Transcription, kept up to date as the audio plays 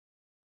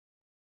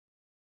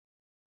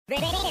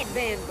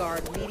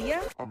Vanguard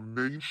Media, a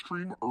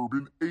mainstream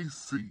urban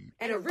AC,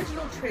 an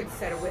original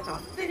trendsetter with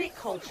authentic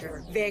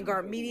culture.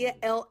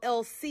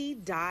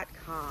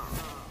 VanguardMediaLLC.com.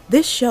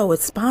 This show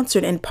is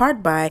sponsored in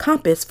part by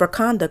Compass for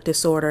Conduct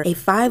Disorder, a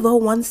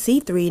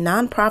 501c3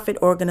 nonprofit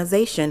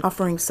organization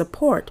offering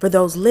support for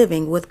those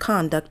living with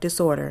conduct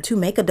disorder. To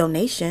make a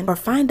donation or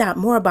find out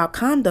more about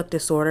conduct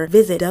disorder,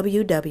 visit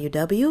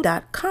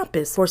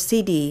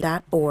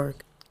www.compassforcd.org.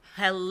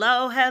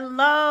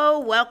 Hello.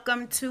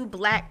 Welcome to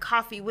Black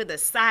Coffee with a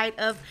Side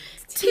of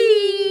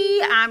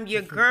Tea. I'm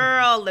your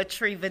girl,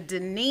 Latriva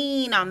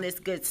Deneen, on this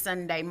good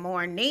Sunday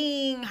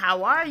morning.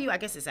 How are you? I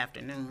guess it's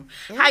afternoon.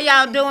 How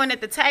y'all doing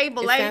at the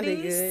table,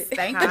 ladies? Good.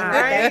 Thank you,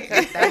 right?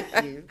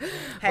 Thank you.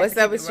 What's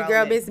up? It's your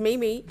girl, Miss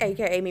Mimi,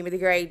 a.k.a. Mimi the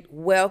Great.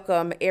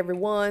 Welcome,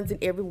 everyone's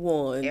and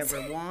everyone's.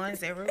 Everyone's.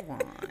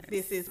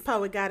 This is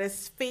Poet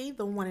Goddess Fee,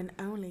 the one and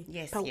only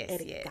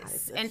poetic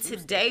goddess. And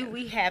today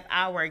we have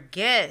our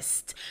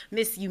guest,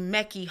 Miss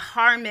Yumeki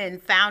Harmon,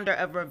 founder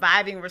of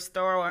Reviving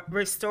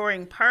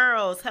Restoring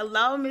Pearls.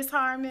 Hello, Miss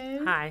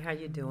Harmon. Hi, how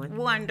you doing?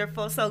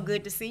 Wonderful. So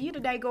good to see you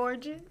today,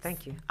 gorgeous.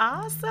 Thank you.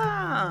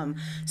 Awesome.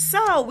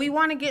 So we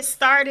want to get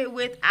started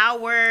with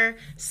our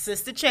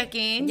sister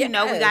check-in. You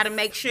know, we got to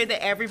make sure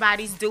that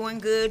everybody's doing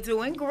good,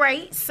 doing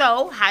great.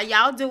 So how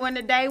y'all doing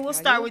today? We'll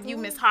start with you,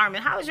 Miss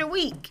Harmon. How was your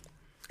week?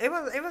 It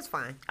was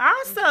fine.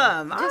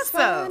 Awesome. Just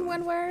fun,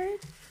 one word.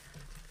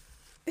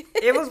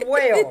 It was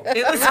well.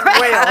 It was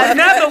well.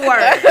 Another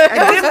word.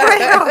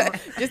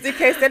 Just in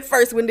case that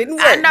first one didn't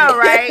work. I know,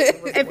 right?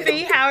 And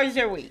Fee, how was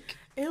your week?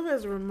 It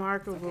was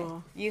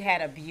remarkable. You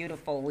had a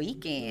beautiful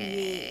weekend.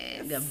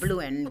 Yes. The blue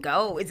and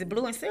gold. Is it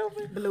blue and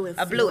silver? Blue and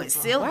silver. Blue and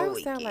silver. Why does it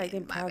weekend. sound like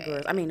them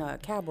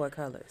cowboy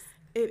colors?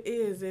 It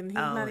is, and he's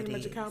not it even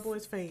much a is.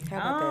 Cowboys fan. How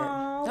about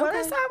Oh, that? well,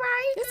 that's all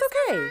right. It's That's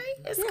okay. all right.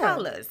 It's Yeah.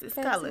 colors. It's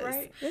That's colors.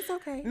 right. It's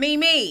okay.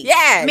 Mimi.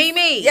 Yes.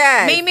 Mimi.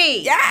 Yes.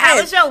 Mimi. Yes. How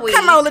was your week?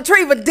 Come on,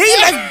 Latriva D.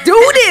 Let's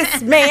do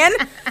this, man.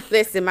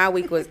 Listen, my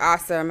week was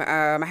awesome.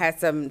 I had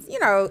some,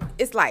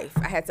 it's life.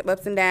 I had some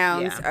ups and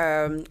downs.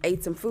 Yeah.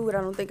 Ate some food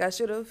I don't think I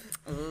should have.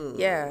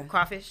 Yeah.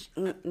 Crawfish?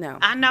 No.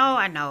 I know.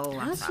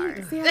 I'm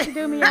sorry. See how she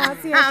do me, y'all?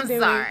 See how I'm she do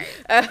sorry.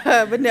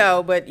 Me?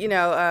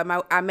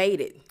 I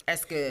made it.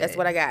 That's good. That's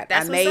what I got.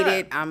 That's I made what's up.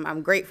 it.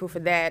 I'm grateful for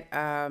that.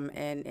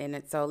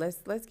 And so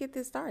let's get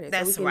this started.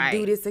 That's so we can right.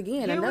 do this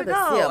again. Here Another we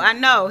go. sip. I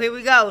know. Here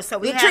we go. So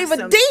we have Latriva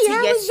some D, tea.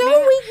 how Yes, was your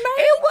ma'am. week, man?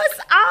 It was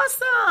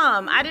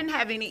awesome. I didn't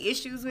have any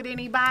issues with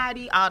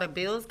anybody. All the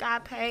bills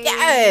got paid.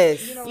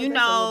 Yes. You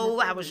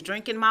know, I was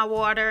drinking my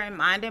water and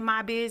minding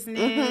my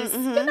business. You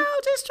know,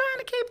 just trying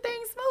to keep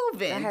things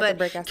moving. I had to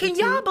break out Can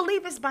some y'all tea.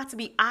 believe it's about to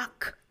be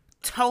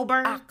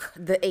October?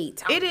 The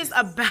 8th. It is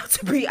about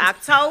to be The year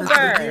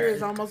October.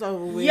 is almost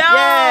over with. Yo,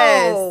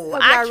 Yes. Hope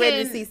I y'all ready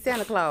to can- see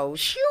Santa Claus.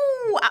 Shoo.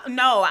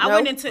 I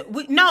went into.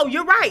 No,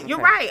 you're right. You're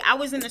right. I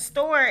was in the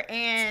store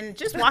and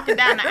just walking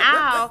down the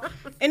aisle,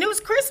 and it was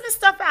Christmas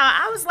stuff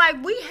out. I was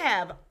like, we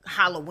have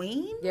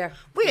Halloween. Yeah.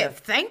 We Yeah. have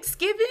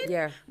Thanksgiving.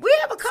 Yeah. We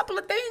have a couple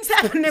of things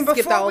happening Skipped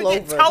before all we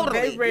get over.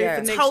 totally. They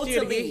ready for next year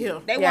to get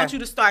here. They Yeah. want you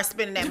to start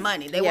spending that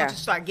money. They want you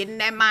to start getting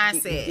that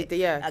mindset. Get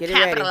it ready.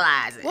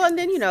 capitalizing. Well, and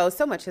then,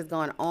 so much has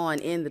gone on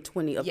in the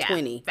 20 of Yeah,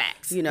 20.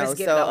 facts. You know, Let's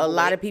get so it over a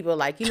lot with. of people are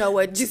like, you know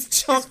what, just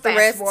chunk the fast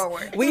rest.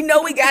 forward. We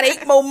know we got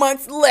 8 more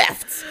months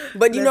left.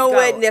 But you know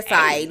Let's what? go. That's all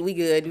Hey. right. We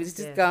good. We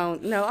just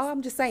going,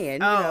 I'm just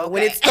saying, Oh,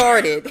 when okay. it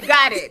started.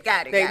 Got it.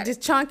 They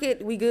just chunk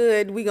it. We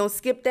good. We gonna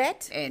skip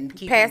that and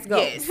keep pass it, go.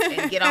 Yes,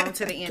 and get on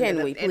to the end. Can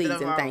of we the, end please of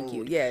the and thank you?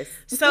 road. Yes.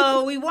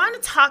 So we want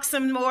to talk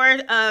some more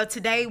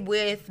today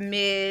with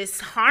Miss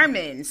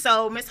Harmon.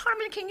 So Miss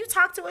Harmon, can you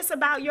talk to us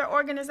about your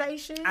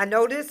organization? I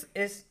know this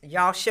is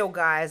y'all show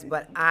guys,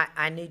 but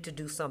I need to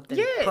do something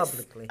Yes.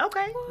 publicly.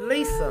 Okay.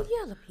 Lisa,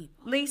 Yellow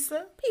people.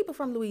 Lisa. People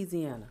from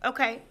Louisiana.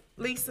 Okay.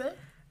 Lisa.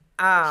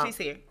 She's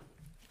here.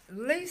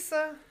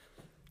 Lisa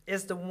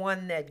is the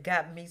one that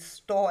got me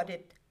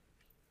started.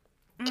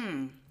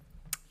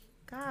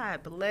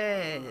 God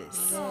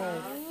bless.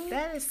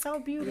 That is so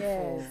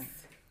beautiful. Yes.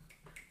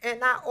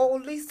 And I owe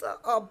Lisa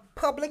a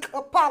public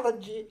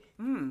apology.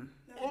 And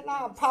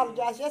I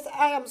apologize. Yes,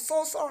 I am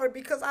so sorry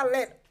because I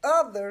let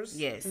others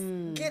Yes.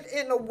 get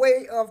in the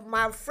way of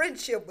my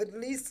friendship with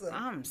Lisa.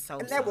 I'm so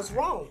and sorry. that was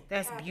wrong.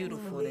 That's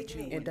beautiful that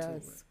you It went to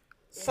does.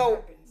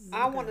 So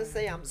I want to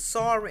say I'm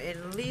sorry,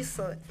 and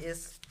Lisa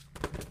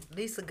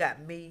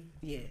got me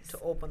Yes. to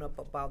open up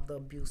about the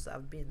abuse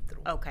I've been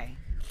through. Okay.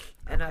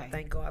 And I Okay.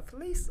 thank God for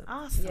Lisa.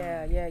 Awesome.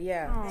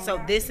 Yeah.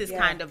 So this is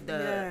kind of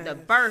the Yes.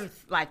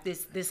 birth, like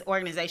this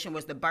organization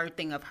was the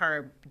birthing of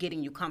her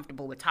getting you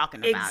comfortable with talking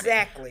about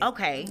Exactly. it.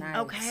 Okay. Nice.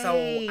 Okay. So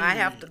I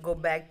have to go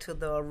back to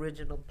the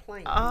original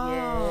plan.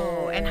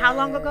 Oh, and how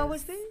long ago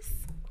was this?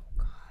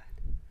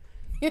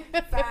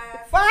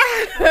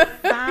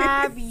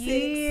 5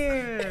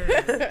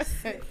 years.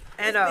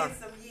 And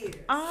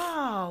years.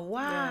 Oh,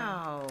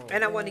 wow.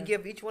 And I want to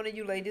give each one of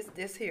you ladies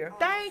this here.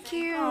 Thank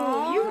you.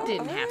 You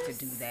didn't have to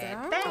do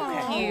that.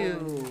 Thank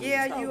you.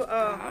 Yeah, you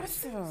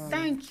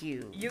Thank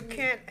you. You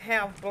can't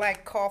have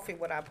black coffee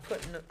without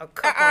putting a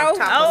cup on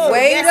top of it.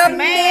 Wait yes, a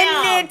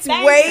ma'am. minute.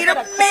 Thank Wait you.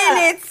 a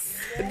minute.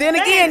 Then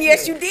again,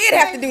 yes, you did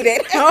have to do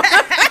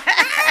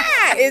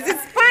that. Is it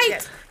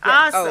spiked?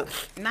 Awesome.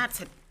 Not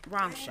to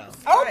wrong show.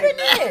 Open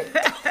it.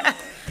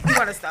 You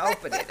want us to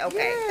open it? Okay.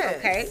 Yes.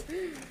 Okay.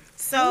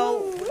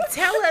 So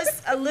tell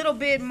us a little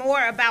bit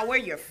more about where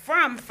you're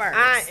from first.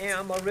 I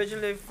am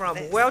originally from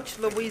Welch,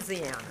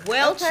 Louisiana.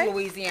 Welch,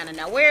 Louisiana.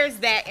 Now, where is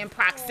that in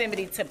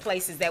proximity to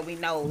places that we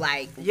know,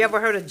 like? You ever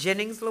heard of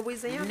Jennings,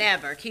 Louisiana?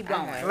 Never. Keep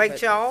going. Lake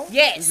Charles?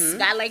 Yes,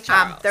 got Lake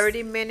Charles. I'm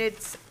 30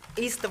 minutes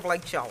east of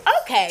Lake Charles.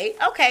 Okay.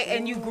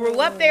 And you grew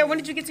up there. When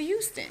did you get to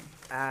Houston?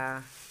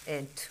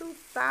 In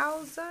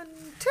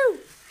 2002.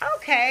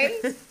 Okay.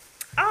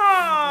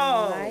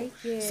 Oh,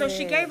 so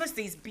she gave us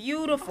these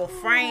beautiful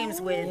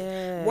frames with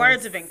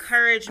words of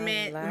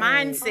encouragement.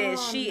 Mine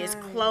says she is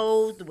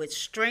clothed with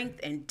strength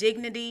and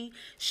dignity.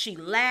 She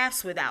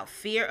laughs without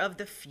fear of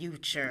the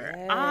future.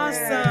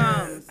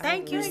 Awesome.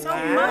 Thank you so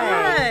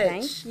much.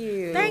 Thank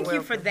you. Thank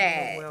you for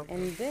that.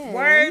 And then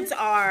Words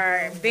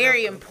are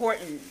very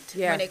important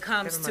when it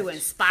comes to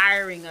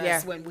inspiring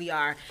us when we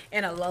are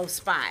in a low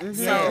spot.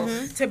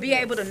 So to be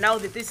able to know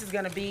that this is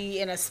going to be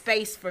in a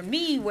space for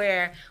me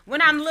where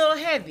when I'm a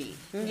little heavy,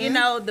 you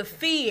know, the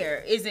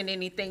fear isn't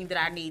anything that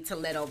I need to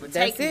let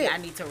overtake me. I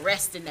need to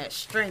rest in that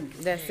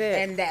strength. That's it.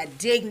 And that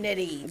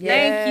dignity.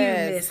 Thank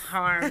you, Miss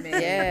Harmon.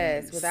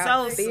 Yes,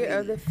 without fear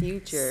of the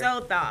future.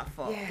 So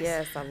thoughtful.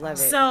 Yes, I love it.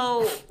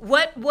 So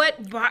what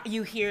brought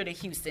you here to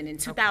Houston in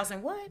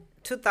 2000 what?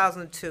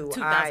 2002.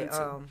 2002.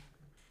 I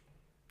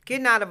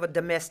getting out of a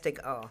domestic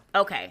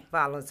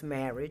violence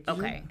marriage.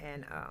 Okay.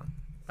 And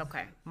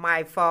Okay.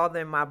 my father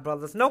and my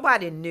brothers,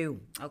 nobody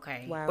knew.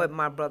 Okay. Wow. But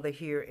my brother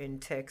here in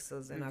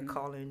Texas, and I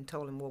called him and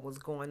told him what was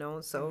going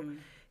on. So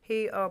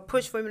he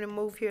pushed for me to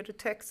move here to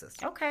Texas.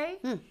 Okay.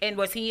 And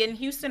was he in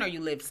Houston or you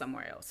lived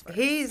somewhere else first?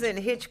 He's in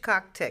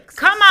Hitchcock, Texas.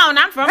 Come on,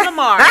 I'm from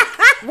Lamar.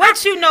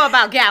 What you know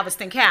about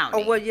Galveston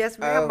County? Oh, well, yes,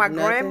 ma'am. My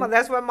grandma,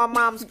 that's where my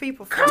mom's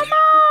people from. Come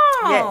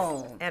on.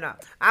 Yes. And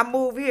I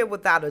moved here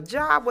without a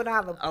job,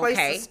 without a place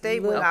to stay,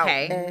 without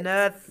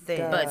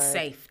nothing. But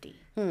safety.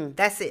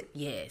 That's it.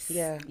 Yes.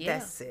 Yeah.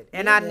 That's it.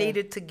 And I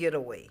needed to get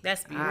away.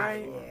 That's beautiful.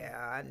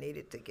 I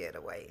needed to get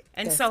away.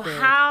 And so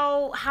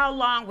how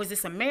long was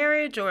this, a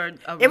marriage or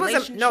a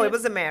relationship? It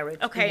was a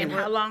marriage. Okay, and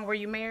how long were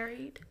you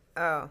married?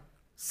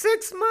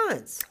 6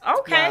 months.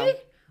 Okay. Wow.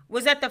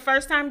 Was that the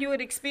first time you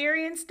had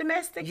experienced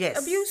domestic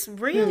abuse?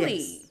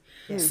 Really?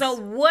 Yes. So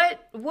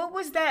what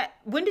was that?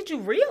 When did you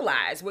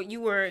realize what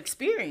you were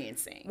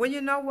experiencing? Well, you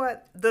know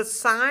what? The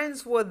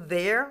signs were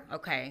there.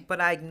 Okay.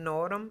 But I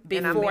ignored them.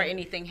 Before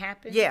anything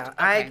happened? Yeah.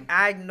 Okay.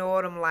 I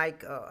ignored him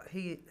like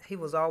he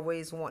was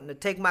always wanting to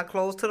take my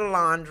clothes to the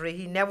laundry.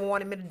 He never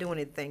wanted me to do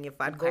anything. If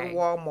I'd go to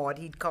Walmart,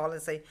 he'd call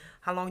and say,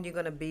 how long you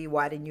going to be?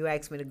 Why didn't you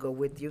ask me to go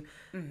with you?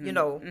 You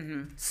know,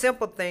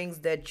 simple things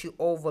that you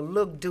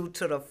overlook due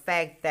to the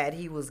fact that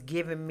he was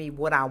giving me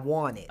what I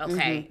wanted.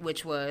 Okay.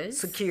 Which was?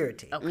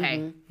 Security.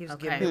 Okay. He was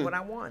giving me what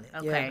I wanted.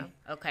 Okay.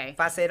 Okay. If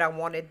I said I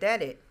wanted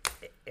that, it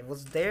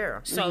was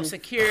there. So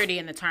security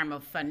in the term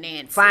of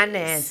finances.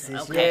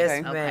 Finances. Okay.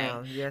 Yes,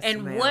 ma'am. Yes,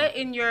 and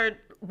ma'am.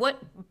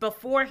 what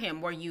before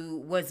him were you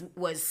was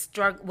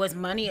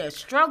money a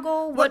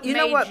struggle? Well, you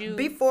know what?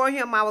 Before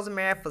him, I was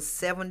married for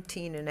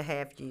 17 and a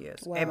half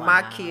years. Wow. And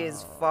my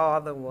kid's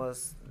father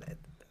was,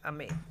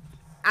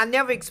 I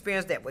never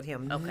experienced that with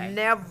him. Okay.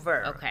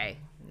 Never. Okay.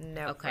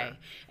 Never. Okay.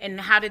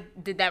 And how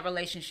did that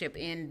relationship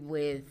end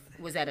with?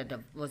 Was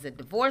it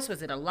divorce?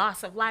 Was it a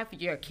loss of life?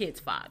 Your kid's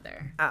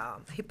father.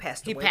 He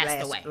passed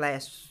away.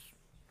 Last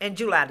in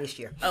July this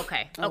year.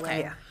 Okay. Okay.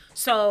 Yeah.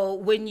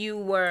 So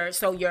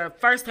your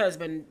first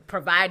husband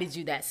provided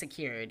you that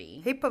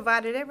security. He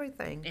provided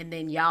everything. And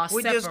then y'all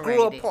we separated. just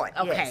grew apart.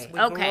 Okay. Yes, we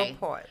grew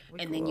apart.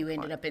 And then you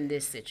ended up in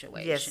this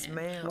situation. Yes,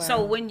 ma'am. Wow.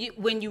 So when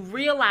you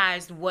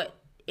realized what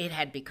it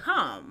had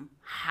become,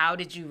 how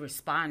did you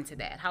respond to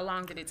that? How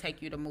long did it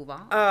take you to move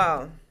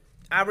on?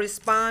 I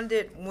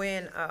responded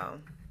when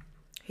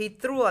he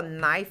threw a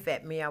knife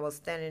at me. I was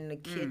standing in the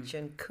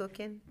kitchen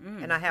cooking,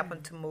 and I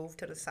happened to move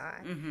to the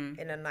side,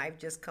 and the knife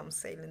just comes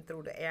sailing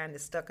through the air and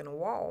it's stuck in the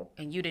wall.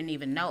 And you didn't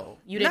even know?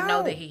 You didn't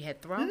know that he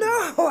had thrown it?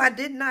 No, I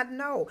did not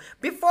know.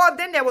 Before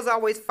then, there was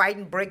always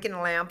fighting, breaking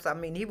lamps.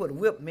 He would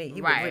whip me.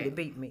 He would really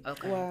beat me.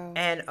 Okay. Wow.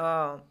 And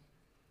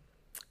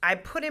I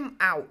put him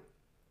out.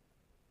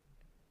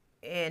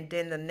 And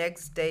then the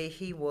next day,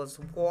 he was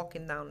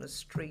walking down the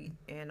street,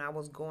 and I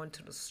was going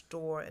to the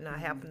store, and I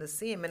happened to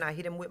see him, and I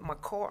hit him with my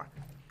car.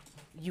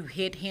 You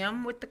hit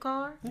him with the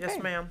car?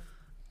 Yes, ma'am.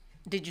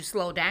 Did you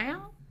slow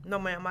down? No,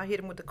 ma'am. I hit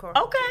him with the car.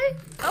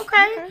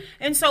 Okay.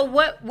 And so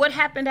what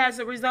happened as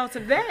a result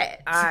of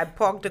that? I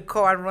parked the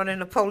car and run in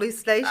the police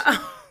station.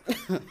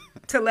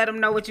 To let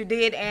them know what you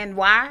did and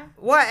why?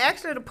 Well,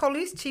 actually, the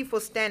police chief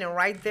was standing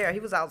right there.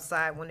 He was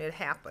outside when it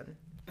happened.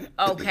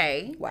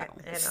 Okay. Wow.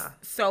 And,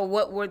 so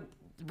what were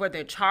Were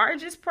there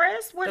charges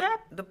pressed? What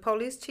happened? The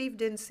police chief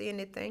didn't see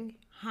anything.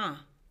 Huh.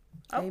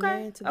 Amen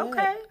Okay. to that.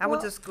 Okay. I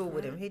went to school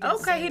with him. He didn't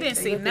Okay, see he didn't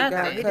see anything.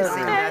 nothing. He didn't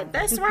see Okay, nothing.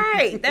 that's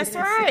right. That's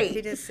right.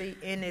 He didn't see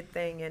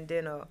anything. And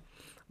then,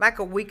 like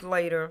a week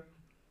later,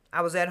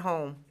 I was at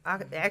home.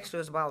 Actually,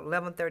 it was about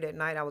 11:30 at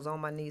night. I was on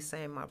my knees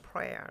saying my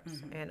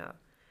prayers. And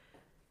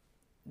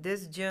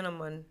this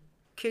gentleman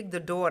kicked the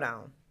door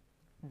down.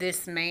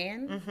 This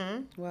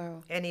man?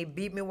 Wow. And he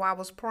beat me while I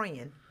was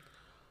praying.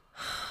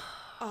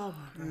 Oh,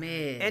 my God.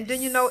 Miss. And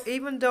then,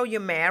 even though you're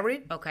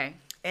married, Okay.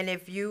 and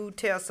if you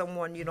tell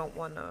someone you don't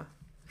want to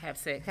Have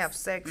sex. have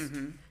sex,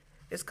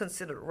 it's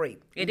considered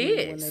rape. It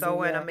is.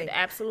 So, and I mean, It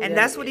absolutely and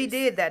that's what he is.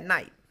 did that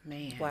night.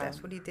 Man.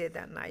 That's what he did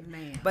that night.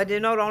 Man. But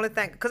the only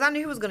thing, because I knew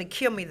he was going to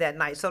kill me that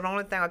night. So the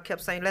only thing I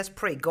kept saying, let's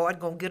pray. God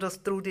going to get us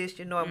through this,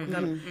 and we're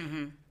going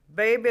to.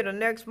 Baby, the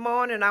next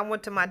morning, I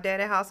went to my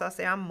daddy's house. I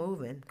said, I'm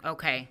moving.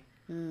 Okay.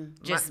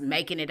 Just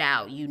making it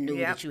out. You knew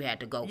that you had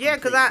to go. Yeah,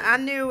 because completely. I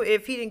knew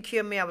if he didn't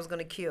kill me, I was going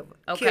to kill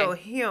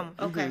him.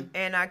 Okay.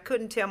 And I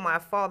couldn't tell my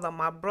father,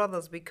 my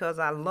brothers, because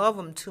I love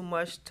them too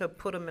much to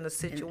put them in a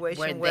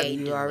situation where they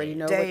You do already it.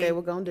 know what they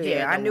were going to do. Yeah,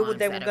 They're I the knew what ones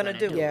they that were are going to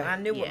gonna do. do it. I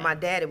knew what Yeah. my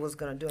daddy was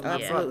going to do, and my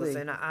brothers,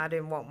 Absolutely. and I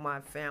didn't want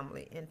my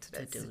family into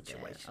that Do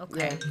situation. that.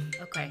 Okay.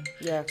 Okay.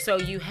 Yeah. So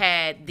you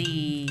had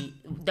the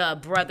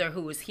brother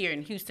who was here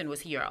in Houston.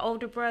 Was he your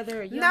older brother?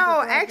 Or younger No,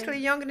 brother? actually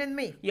younger than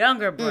me.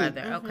 Younger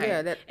brother. Okay.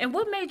 Yeah, and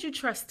what made you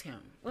trust him?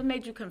 What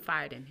made you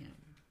confide in him?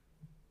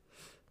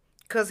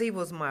 Because he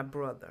was my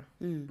brother.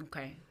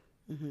 Okay.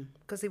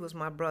 Because he was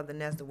my brother,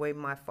 and that's the way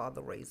my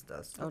father raised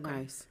us. Oh,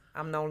 nice.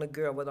 I'm the only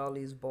girl with all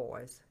these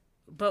boys.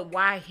 But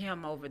why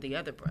him over the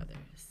other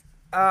brothers?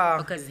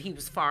 Because he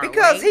was far away.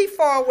 Because he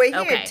far away here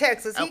Okay. in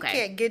Texas. He Okay.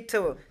 can't get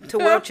to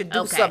where to do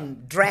Okay.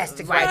 something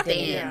drastic right then.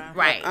 Yeah.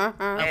 Right.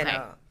 And,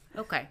 Okay.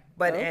 Okay.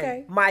 But Okay.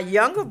 and my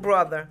younger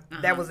brother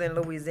that was in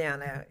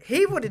Louisiana,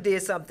 he would have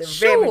did something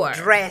Sure. very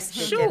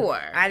drastic. Sure.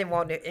 And I didn't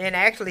want it. And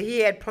actually, he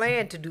had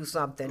planned to do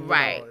something. you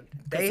Right. know.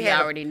 'Cause he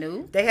had already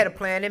knew? They had a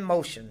plan in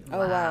motion. Oh,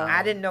 wow.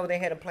 I didn't know they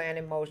had a plan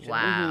in motion.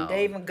 Wow.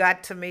 They even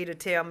got to me to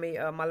tell me,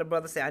 my little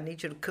brother said, I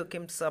need you to cook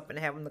him supper and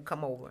have him to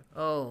come over.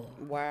 Oh.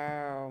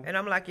 Wow. And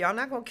I'm like, y'all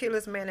not going to kill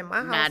this man in my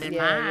house. Not in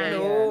Yeah, mine. yeah,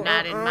 No,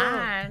 Not in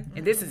mine.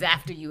 And this is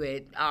after you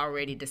had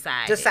already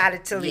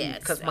decided To leave Yes,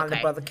 because my little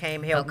okay. brother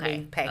came, helped Okay,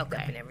 me, packed up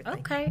okay, and everything.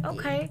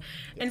 Okay.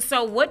 And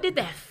so what did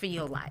that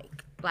feel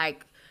like?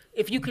 Like,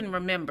 if you can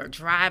remember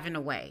driving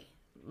away,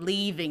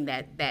 leaving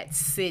that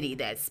city,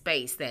 that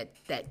space,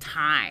 that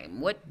time,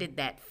 what did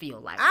that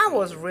feel like? I for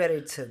was you?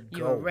 ready to go.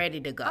 You were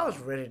ready to go. I was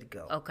ready to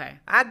go. Okay.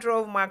 I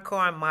drove my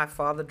car and my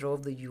father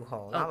drove the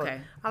U-Haul.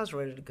 Okay. I was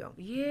ready to go.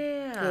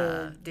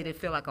 Yeah. Did it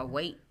feel like a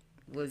weight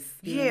was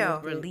being Yeah.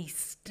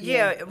 released?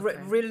 Yeah,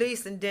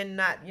 released and then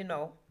not,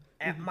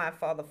 my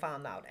father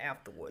found out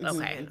afterwards.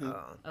 Okay. And,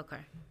 Okay.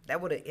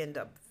 that would have ended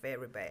up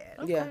very bad.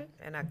 Yeah.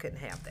 And I couldn't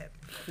have that.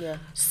 Yeah.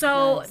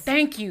 So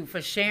thank you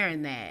for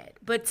sharing that.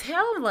 But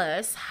tell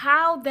us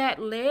how that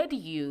led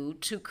you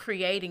to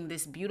creating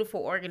this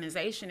beautiful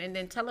organization, and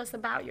then tell us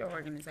about your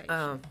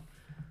organization.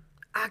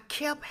 I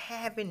kept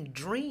having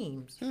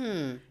dreams.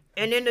 And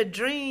in the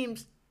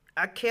dreams,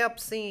 I kept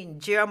seeing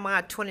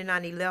Jeremiah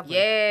 29:11.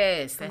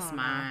 Yes, that's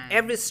mine.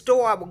 Every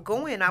store I would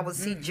go in, I would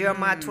see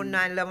Jeremiah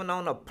 29:11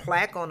 on a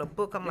plaque, on a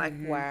book. I'm like,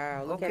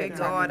 Wow. Look okay, at it God,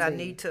 talking I to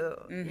need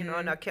to,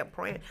 and I kept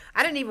praying.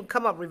 I didn't even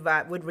come up with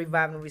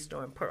reviving and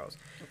restoring pearls.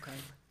 Okay.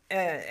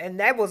 And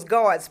that was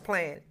God's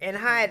plan. And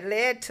how it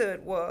led to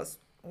it was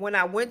when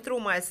I went through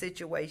my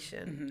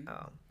situation,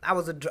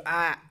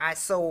 I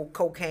sold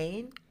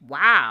cocaine.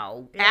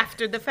 Wow.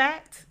 After the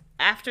fact?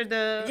 After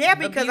the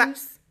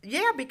abuse?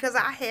 Because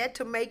I had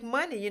to make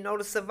money,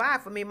 to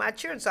survive for me and my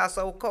children. So I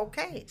sold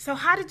cocaine. So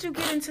how did you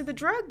get into the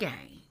drug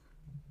game?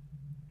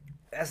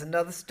 That's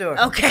another story.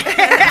 Okay.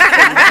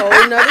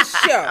 Whole nother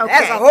show.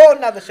 That's a whole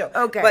nother show.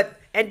 Okay.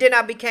 And then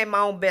I became my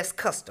own best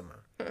customer.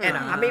 And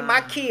I mean,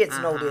 my kids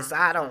know this.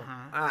 I don't.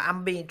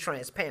 I'm being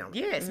transparent.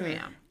 Yes,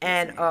 ma'am.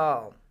 And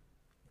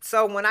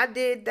so when I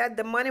did that,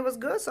 the money was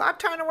good. So I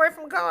turned away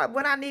from God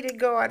when I needed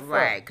God for.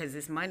 Right, because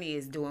this money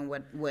is doing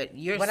what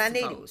you're What I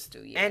supposed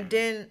needed. to. Yeah. And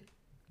then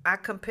I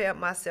compared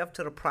myself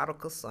to the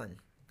prodigal son.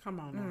 Come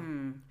on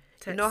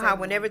now. You know how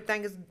when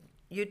everything is,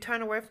 you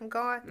turn away from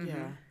God?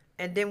 Yeah.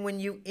 And then when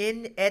you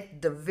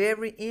at the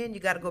very end, you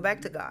got to go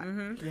back to God.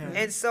 Yeah.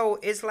 And so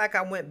it's like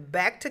I went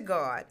back to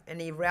God, and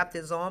he wrapped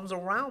his arms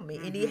around me,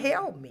 and he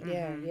held me.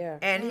 Yeah, yeah.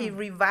 And he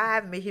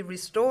revived me. He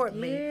restored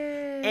me.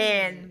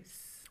 And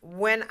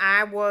when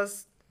I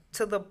was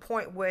to the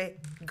point where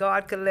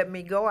God could let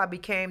me go, I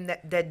became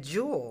that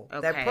jewel,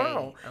 that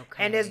pearl.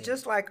 Okay. And it's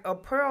just like a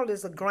pearl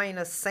is a grain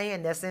of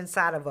sand that's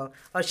inside of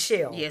a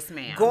shell. Yes,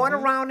 ma'am. Going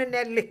around in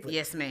that liquid.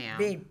 Yes, ma'am.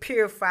 Being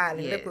purified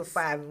and Yes.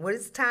 liquefied. When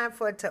it's time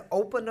for it to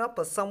open up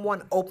or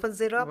someone opens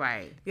it up,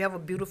 Right. you have a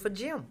beautiful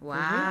gem.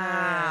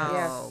 Wow.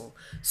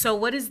 Yes. So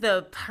what is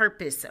the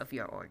purpose of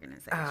your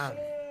organization?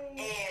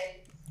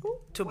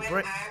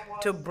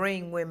 To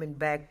bring women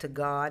back to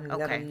God and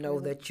let Okay. them know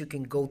that you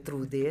can go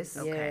through this.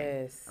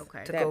 Yes.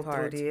 Okay. To That go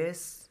part. through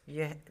this.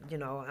 Yeah,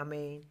 I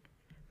mean,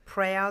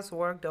 Prayers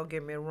work, don't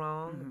get me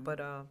wrong, but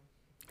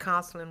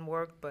counseling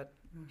work, but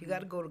you got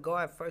to go to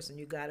God first, and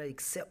you got to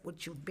accept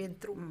what you've been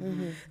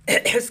through.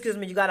 Excuse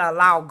me, you got to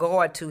allow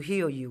God to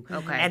heal you.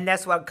 Okay. And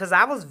that's why, because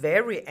I was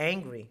very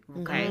angry.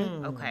 Okay.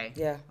 Okay.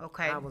 Yeah.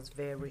 Okay. I was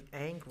very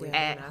angry.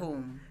 At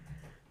whom?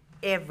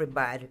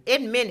 Everybody,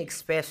 and men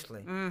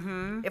especially.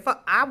 If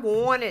I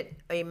wanted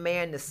a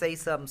man to say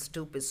something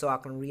stupid so I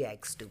can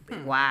react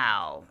stupid.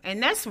 Wow.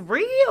 And that's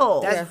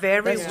real. That's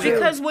very real.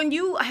 Because when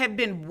you have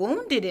been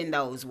wounded in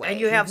those ways. And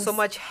you have so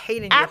much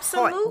hate in your heart.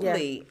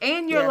 Absolutely.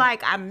 And you're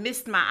like, I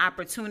missed my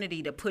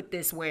opportunity to put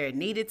this where it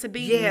needed to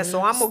be. Yeah,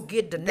 so I'm going to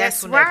get the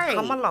next one right. that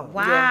come along.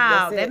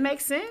 Wow. Yeah, that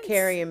makes sense.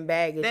 Carrying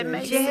baggage. That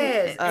makes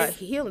sense.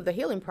 The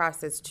healing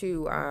process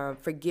too.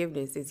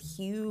 Forgiveness is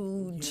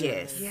huge.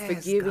 Yes.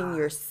 Forgiving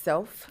yourself.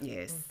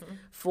 Yes.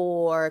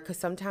 Because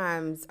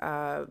sometimes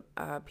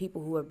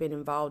people who have been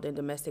involved in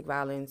domestic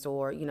violence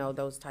or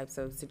those types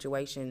of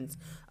situations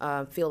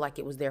feel like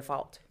it was their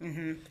fault,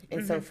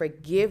 and so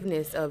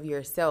forgiveness of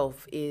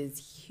yourself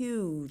is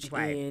huge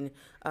in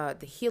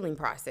the healing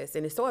process.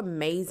 And it's so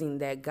amazing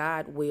that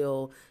God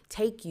will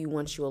take you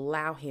once you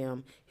allow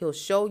Him. He'll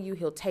show you,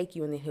 He'll take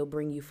you, and then He'll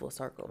bring you full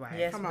circle. Right.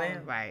 Yes,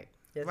 ma'am. Right.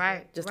 Yes,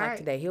 Right. Just right. like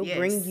today, He'll Yes.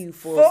 bring you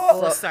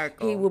full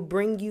circle. He will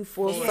bring you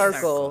full Full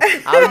circle.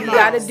 All you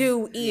got to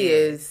do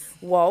is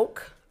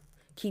walk,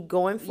 keep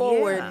going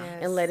forward,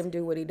 and let Him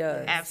do what He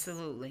does.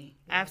 Absolutely.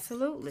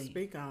 Absolutely.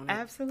 Speak on it.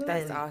 Absolutely.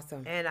 That's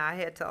awesome. And I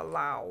had to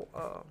allow,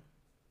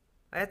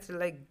 I had to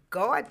let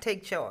God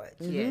take charge.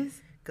 Yes.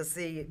 Because,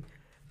 see,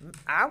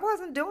 I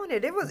wasn't doing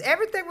it.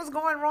 Everything was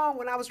going wrong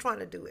when I was trying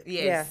to do it.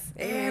 Yes.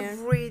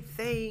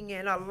 Everything,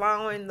 and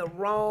allowing the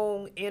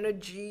wrong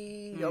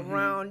energy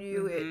around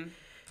you.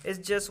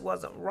 It just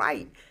wasn't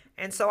right.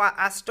 And so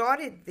I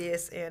started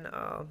this,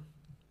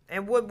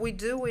 and what we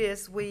do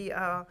is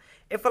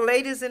if a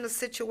lady's in a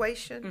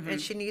situation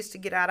and she needs to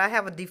get out, I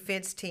have a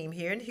defense team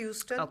here in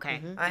Houston.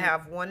 Okay. I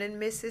have one in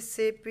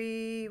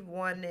Mississippi,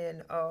 one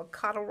in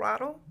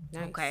Colorado.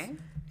 Nice. Okay.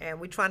 And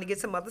we're trying to get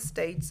some other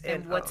states.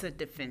 And what's a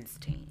defense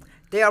team?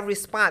 They're a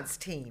response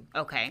team.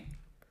 Okay.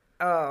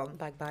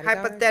 Like bodyguards?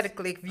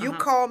 Hypothetically, if you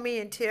call me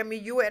and tell me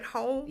you at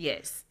home,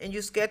 Yes. and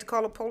you're scared to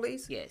call the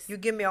police, Yes. you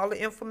give me all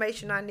the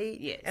information I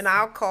need, Yes. and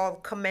I'll call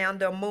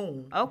Commander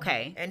Moon.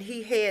 Okay. And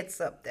he heads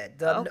up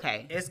that.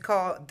 Okay. It's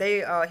called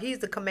he's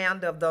the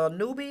commander of the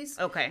newbies.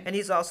 Okay. And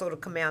he's also the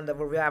commander of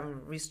a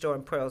Reviving,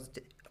 Restoring Pearls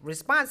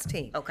response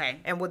team. Okay.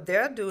 And what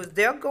they'll do is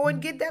they'll go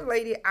and get that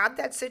lady out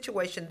that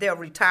situation. They're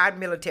retired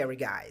military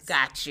guys.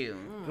 Got you.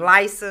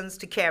 Licensed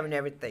to carry and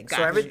everything. Got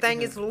So you.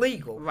 everything is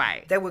legal.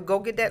 Right. They would go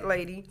get that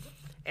lady.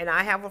 And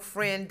I have a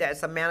friend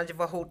that's a manager of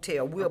a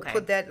hotel. We'll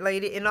put that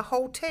lady in a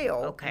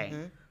hotel. Okay.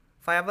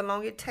 For however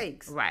long it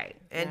takes. Right.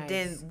 And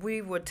then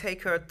we will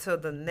take her to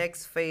the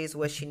next phase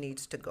where she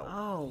needs to go.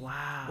 Oh,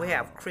 wow. We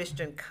have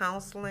Christian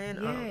counseling.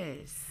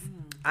 Yes.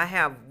 I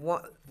have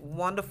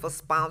wonderful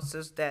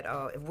sponsors that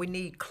if we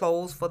need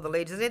clothes for the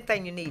ladies,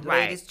 anything you need,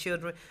 Right. ladies,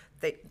 children,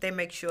 they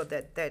make sure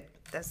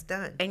that's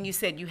done. And you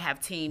said you have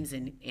teams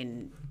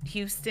in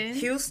Houston,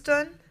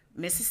 Houston,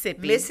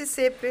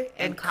 Mississippi,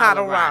 and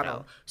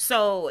Colorado.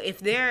 So if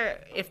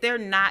they're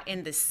not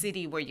in the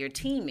city where your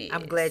team is,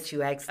 I'm glad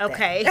you asked that.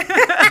 Okay.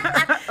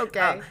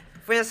 Okay.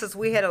 For instance,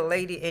 we had a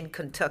lady in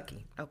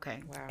Kentucky.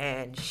 Okay. Wow.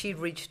 And she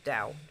reached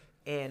out,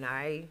 and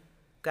I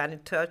got in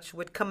touch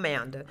with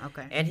Commander.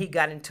 Okay. And he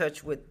got in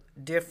touch with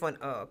different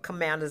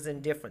commanders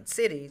in different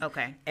cities.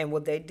 Okay. And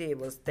what they did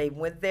was they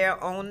went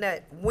there on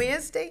that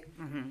Wednesday.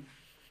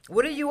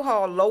 What a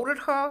U-Haul loaded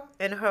her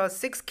and her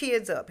 6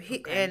 kids up.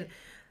 And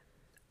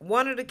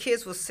one of the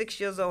kids was 6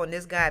 years old, and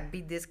this guy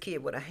beat this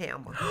kid with a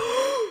hammer.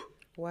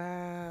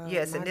 Wow.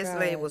 Yes, and my this God.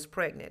 lady was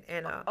pregnant,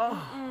 and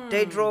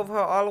they drove her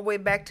all the way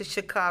back to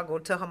Chicago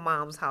to her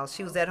mom's house.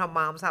 She was at her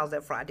mom's house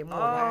that Friday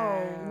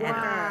morning.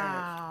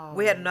 And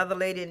we had another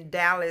lady in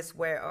Dallas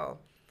where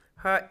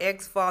her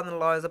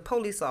ex-father-in-law is a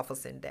police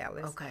officer in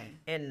Dallas. Okay.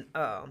 And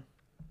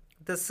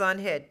the son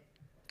had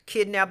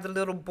kidnapped the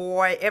little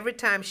boy. Every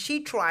time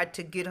she tried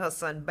to get her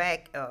son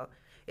back,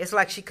 it's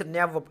like she could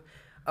never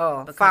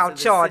file of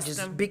the charges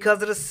system?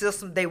 because of the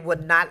system. They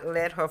would not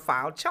let her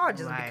file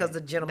charges because of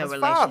the gentleman's the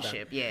father.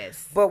 relationship,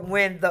 yes. But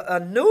when the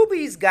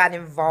newbies got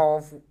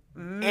involved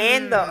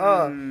and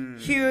the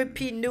Huey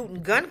P.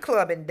 Newton Gun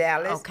Club in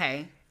Dallas,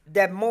 Okay.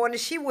 that morning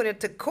she went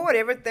into court,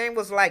 everything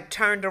was like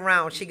turned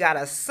around. She got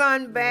her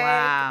son back.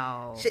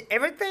 Wow.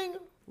 Everything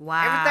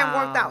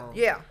Wow. worked out.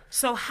 Yeah.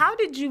 So how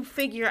did you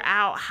figure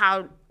out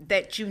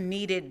that you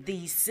needed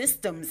these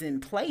systems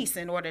in place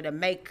in order to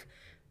make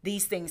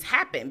these things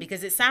happen?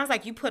 Because it sounds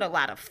like you put a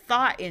lot of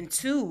thought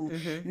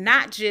into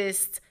not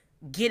just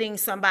getting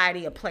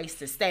somebody a place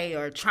to stay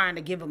or trying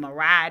to give them a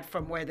ride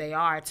from where they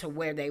are to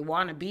where they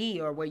want to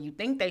be or where you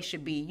think they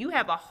should be. You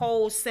have a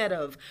whole set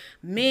of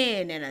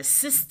men and a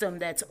system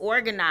that's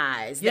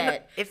organized You know,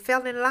 it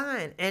fell in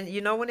line. And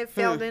you know when it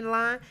fell in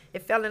line?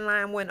 It fell in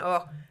line when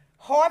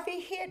Harvey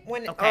hit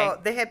when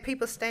they had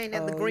people staying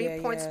at the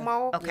Greenpoint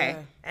Mall. Okay.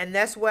 And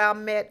that's where I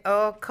met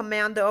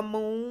Commander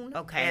Moon.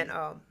 Okay. And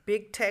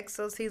Big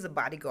Texas, he's a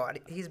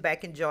bodyguard. He's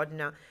back in Georgia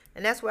now.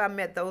 And that's where I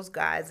met those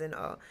guys. And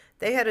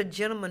they had a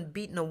gentleman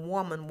beating a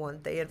woman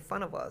one day in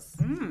front of us.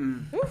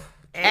 And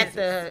And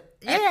the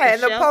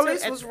the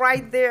police was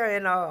right there.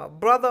 And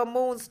Brother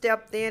Moon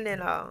stepped in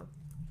and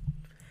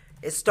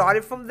it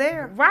started from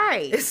there.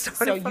 Right.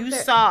 So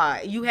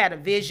you had a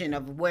vision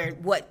of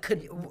what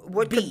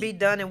could be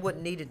done and what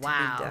needed to be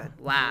done.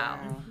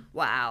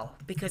 Wow.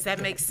 Because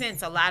that makes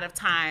sense. A lot of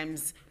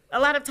times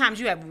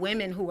you have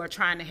women who are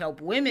trying to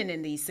help women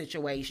in these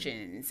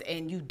situations,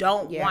 and you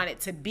don't want it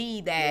to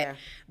be that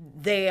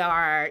they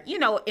are,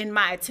 in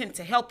my attempt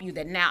to help you,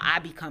 that now I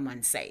become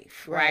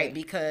unsafe, right?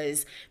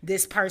 Because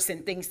this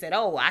person thinks that,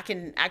 I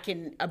can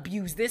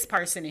abuse this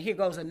person, and here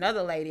goes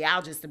another lady,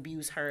 I'll just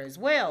abuse her as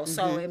well.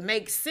 So it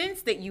makes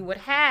sense that you would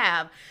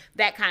have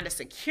that kind of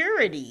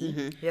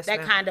security,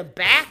 kind of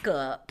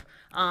backup.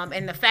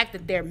 And the fact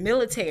that they're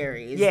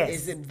military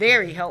is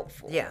very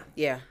helpful.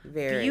 Yeah,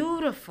 very.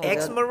 Beautiful.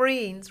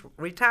 Ex-Marines,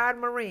 retired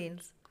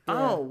Marines.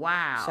 Oh,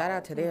 wow. Shout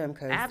out to them,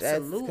 because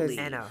absolutely.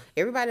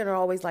 Everybody don't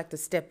always like to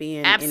step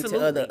in into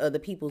other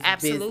people's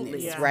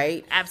business,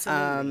 right?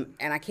 Absolutely.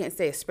 And I can't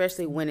say,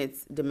 especially when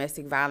it's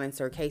domestic violence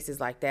or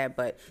cases like that,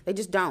 but they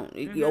just don't.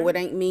 It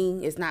ain't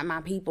me. It's not my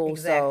people.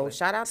 Exactly. So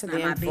shout out to It's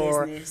not them my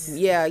for,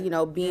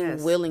 business.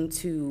 being willing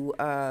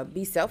to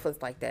be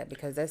selfless like that,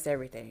 because that's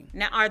everything.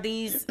 Now, are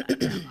these,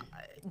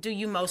 do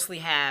you mostly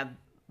have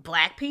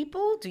Black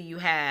people? Do you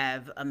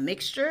have a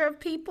mixture of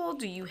people?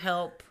 Do you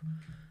help...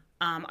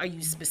 are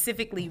you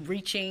specifically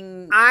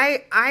reaching?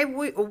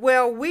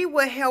 We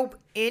will help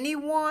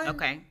anyone.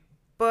 Okay.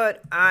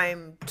 But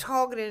I'm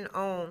targeting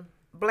on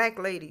Black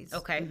ladies.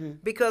 Okay.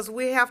 Because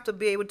we have to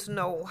be able to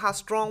know how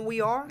strong we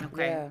are.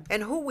 Okay.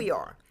 And who we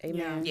are.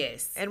 Amen.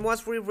 Yes. And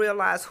once we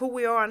realize who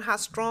we are and how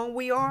strong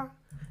we are,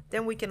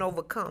 then we can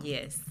overcome.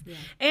 Yes. Yeah.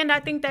 And I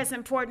think that's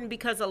important,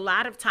 because a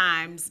lot of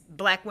times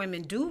Black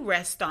women do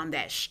rest on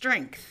that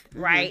strength,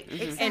 right?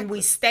 Exactly. And we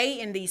stay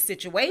in these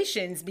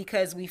situations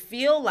because we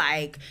feel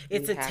like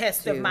it's a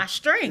test of my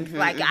strength.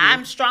 Like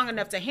I'm strong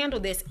enough to handle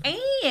this.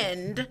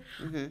 And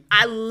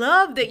I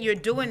love that you're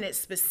doing it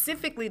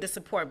specifically to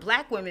support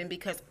Black women,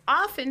 because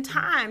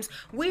oftentimes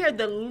we are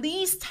the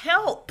least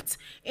helped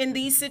in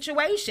these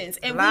situations,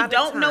 and we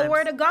don't know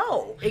where to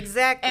go.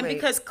 Exactly. And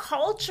because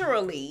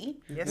culturally,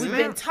 we've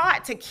been taught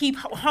to keep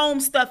home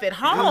stuff at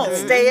home.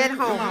 Stay at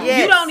home.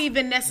 Yes. You don't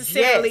even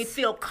necessarily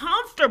feel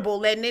comfortable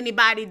letting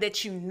anybody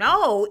that you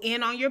know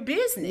in on your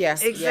business.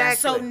 Yes, exactly.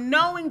 So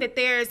knowing that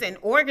there's an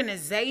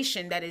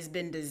organization that has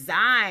been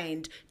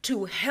designed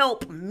to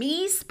help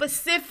me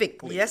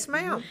specifically. Yes,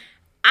 ma'am.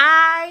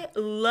 I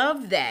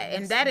love that,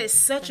 and that is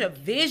such a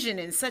vision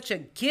and such a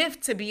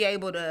gift to be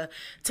able to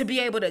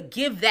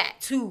give that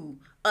to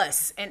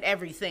us and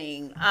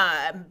everything.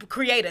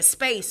 Create a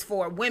space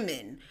for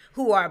women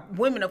who are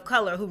women of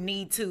color who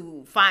need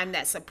to find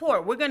that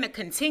support. We're going to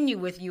continue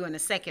with you in a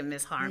second,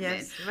 Miss Harmon.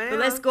 Yes, ma'am. But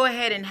let's go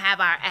ahead and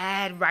have our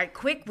ad right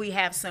quick. We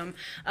have some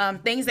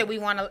things that we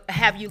want to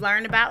have you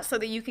learn about so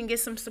that you can get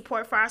some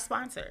support for our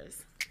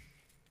sponsors.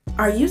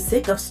 Are you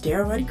sick of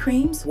steroid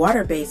creams,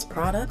 water-based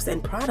products,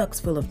 and products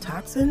full of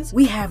toxins?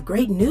 We have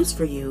great news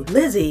for you.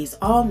 Lizzie's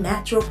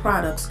all-natural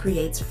products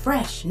creates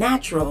fresh,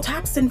 natural,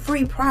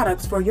 toxin-free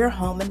products for your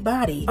home and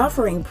body,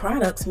 offering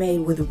products made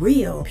with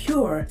real,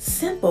 pure,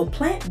 simple,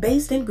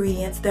 plant-based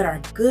ingredients that are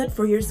good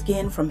for your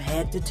skin from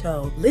head to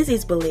toe.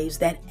 Lizzie's believes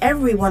that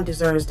everyone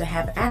deserves to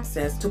have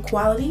access to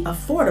quality,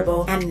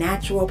 affordable, and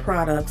natural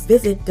products.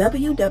 Visit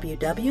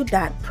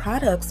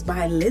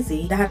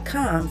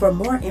www.productsbylizzie.com for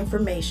more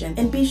information,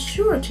 and be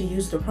sure to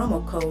use the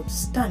promo code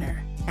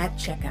STUNNER at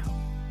checkout.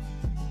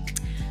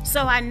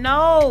 So I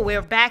know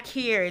we're back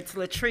here. It's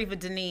Latriva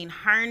Deneen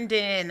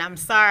Herndon. I'm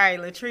sorry,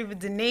 Latriva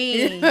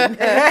Deneen.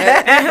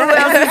 And who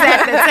else is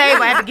at the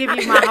table? I have to give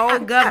you my whole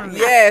government.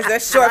 Yes,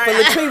 that's short for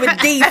Latriva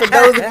D. For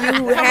those of you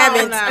who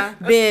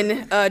haven't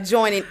been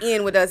joining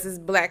in with us, is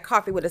Black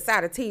Coffee with a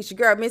Side of Tea. It's your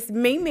girl, Miss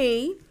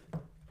Mimi.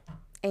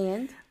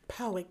 And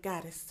Poet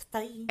Goddess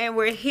Faye. And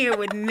we're here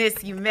with Miss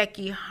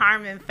Yumeki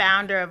Harmon,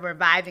 founder of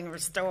Reviving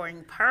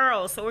Restoring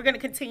Pearls. So we're going to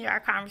continue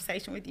our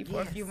conversation with you for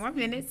a few more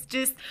minutes.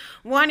 Just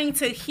wanting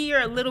to hear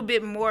a little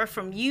bit more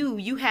from you.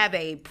 You have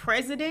a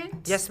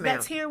president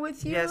that's here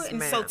with you. Yes, and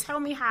ma'am. so tell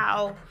me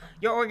how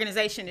your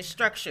organization is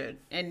structured.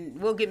 And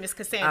we'll get Miss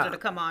Casasndra to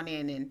come on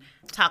in and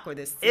talk with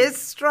us. It's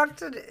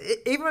structured.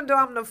 Even though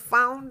I'm the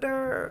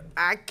founder,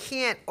 I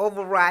can't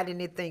override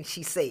anything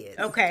she says.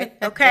 Okay.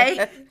 I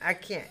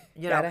can't.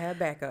 You gotta have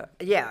backup.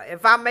 Yeah,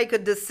 if I make a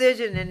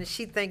decision and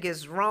she think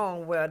it's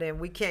wrong, well, then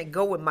we can't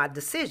go with my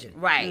decision.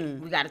 Right.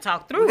 We got to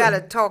talk through it. We got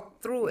to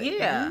talk through it.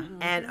 Yeah.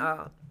 And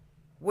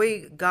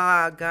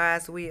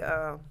guys,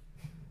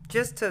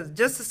 just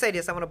to say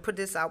this, I want to put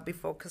this out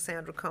before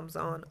Casasndra comes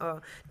on.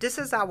 This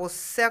is our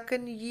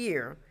second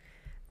year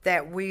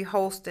that we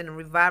host in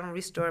Reviving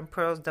Restoring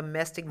Pearls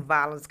Domestic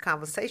Violence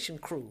Conversation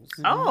Cruise.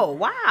 Oh,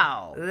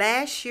 wow.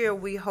 Last year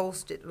we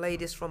hosted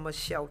ladies from a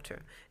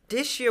shelter.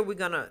 this year we're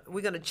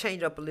gonna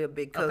change up a little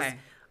bit because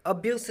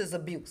abuse is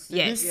abuse.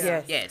 Yes,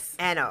 yes.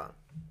 And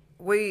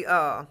we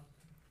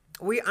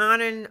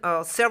honoring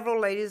several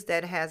ladies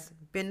that has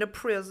been to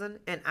prison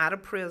and out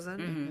of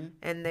prison,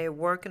 and they're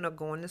working or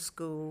going to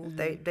school.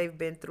 They've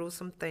been through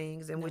some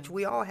things, in which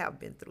we all have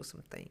been through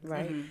some things.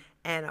 Right.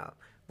 And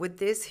with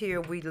this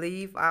here, we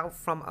leave out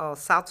from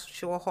South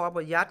Shore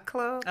Harbor Yacht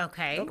Club.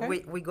 Okay.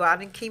 We go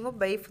out in Kemo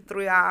Bay for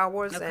 3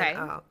 hours. Okay.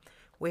 And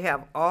we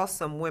have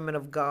awesome women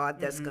of God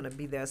that's going to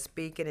be there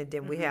speaking. And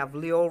then we have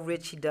Leo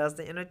Rich. He does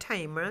the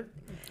entertainment.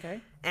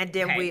 Okay. And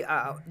then we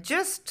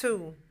just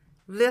to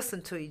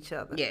listen to each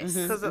other. Yes.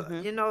 Because,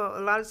 you know,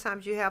 a lot of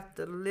times you have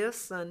to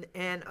listen,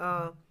 and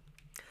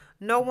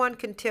no one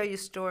can tell your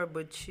story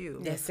but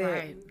you. That's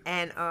right.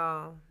 And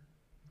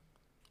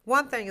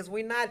one thing is,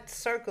 we're not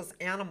circus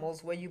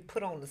animals where you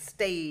put on the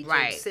stage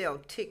and sell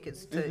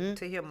tickets to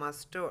hear my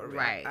story.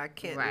 Right. I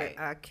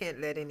can't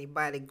let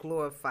anybody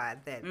glorify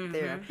that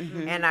there.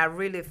 And I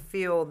really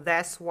feel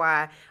that's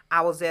why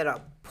I was at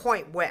a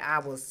point where I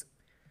was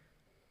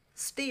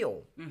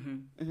still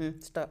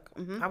Stuck.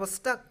 I was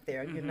stuck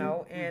there, you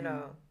know, and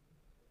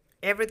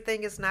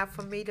everything is not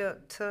for me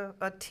to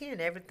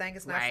attend. Everything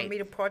is not for me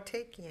to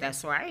partake in.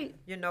 That's right.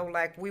 You know,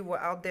 like we were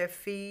out there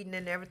feeding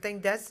and everything.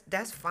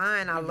 That's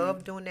fine. I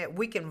love doing that.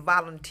 We can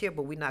volunteer,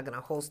 but we're not going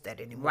to host that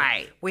anymore.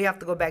 Right. We have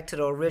to go back to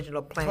the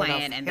original plan of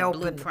And the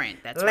helping blueprint.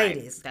 That's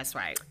ladies. right. That's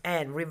right.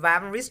 And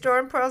Reviving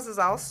Restoring Pearls is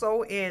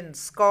also in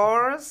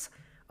Scars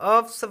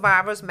of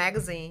Survivors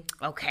magazine,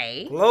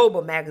 Okay.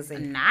 global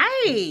magazine,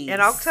 Nice. in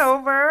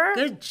October.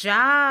 Good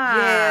job.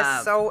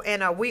 Yes. So,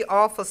 and we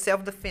offer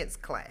self-defense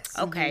class.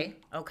 Okay.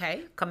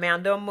 Okay.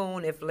 Commander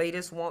Moon, if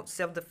ladies want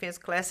self-defense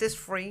class, it's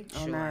free.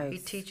 Oh, nice. He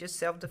teaches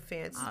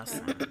self-defense.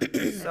 Awesome.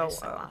 So,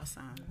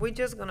 awesome. we're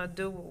just going to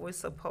do what we're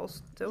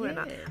supposed to do. And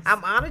Yes.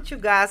 I'm honored you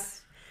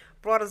guys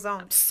brought us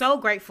on. So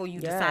grateful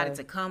you decided Yeah.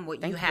 to come. What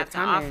Thank you you have for to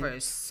coming. offer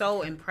is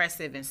so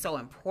impressive and so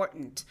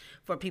important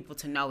for people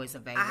to know is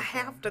available. I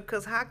have to,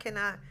 because how can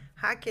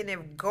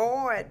if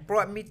God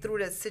brought me through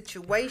that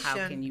situation?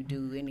 How can you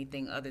do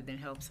anything other than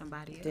help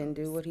somebody else? Didn't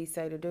do what he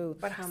say to do.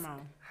 But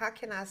how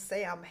can I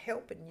say I'm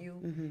helping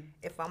you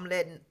if I'm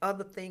letting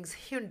other things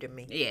hinder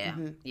me? Yeah.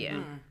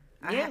 Yeah.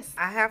 I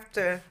have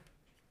to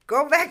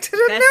go back to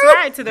the That's new.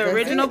 right, to the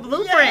original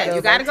blueprint. Go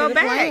You got to back go to the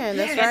back. plan.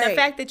 That's And right. the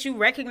fact that you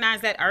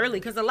recognize that early,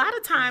 because a lot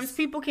of times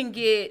people can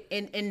get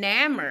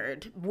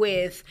enamored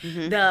with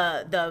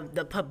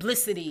the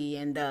publicity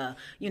and the,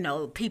 you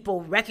know,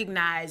 people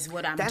recognize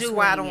what I'm That's doing.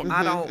 why I and-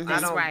 don't.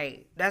 That's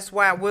right. That's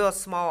why we're a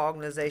small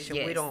organization.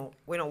 Yes. We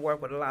don't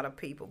work with a lot of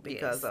people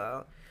because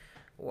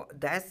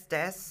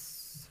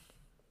that's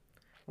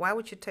why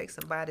would you take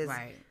somebody's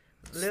Right.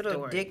 little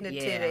Story. dignity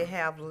Yeah. they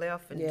have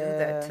left and do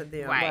that to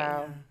them? Right.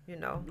 Wow. You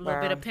know. A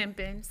little bit of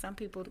pimping. Some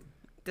people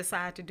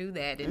decide to do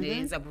that, and it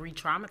ends up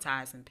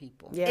re-traumatizing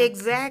people. Yeah.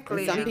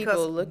 Exactly. And some because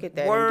people look at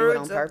that and do it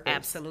on words purpose.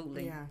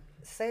 Absolutely. Yeah.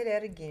 Say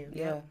that again.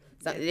 Yeah.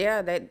 So,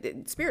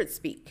 that spirits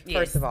speak, Yes,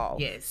 first of all.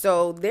 yes.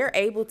 So they're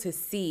able to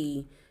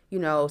see, you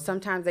know,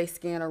 sometimes they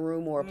scan a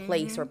room or a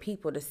place or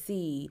people to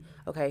see,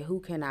 okay, who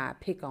can I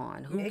pick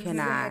on? Who can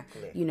I,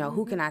 you know,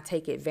 who can I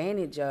take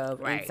advantage of?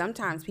 Right. And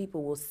sometimes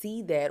people will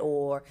see that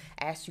or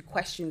ask you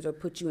questions or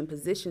put you in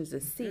positions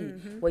to see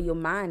where your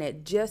mind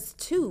at just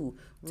to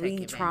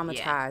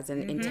re-traumatize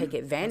and take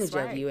advantage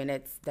That's of you. And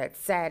that's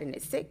sad and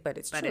it's sick, but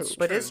it's true.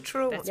 But it's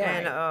true. That's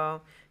And right.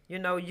 you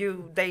know,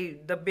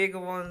 the bigger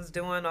ones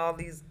doing all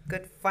these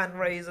good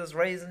fundraisers,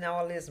 raising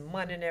all this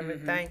money and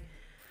everything.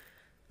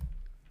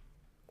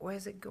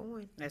 Where's it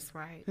going? That's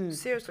right.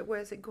 Seriously,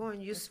 where's it going?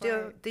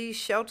 These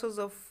shelters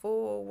are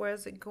full.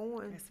 Where's it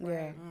going?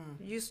 Yeah.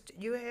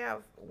 You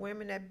have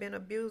women that been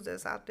abused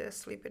that's out there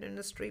sleeping in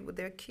the street with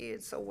their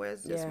kids. So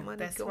where's this money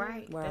That's going?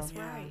 right. Wow. That's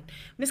right.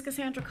 Miss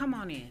Casasndra, come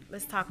on in.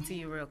 Let's talk to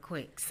you real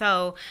quick.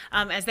 So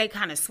as they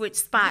kind of switch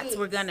spots,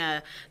 we're going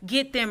to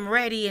get them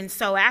ready. And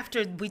so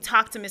after we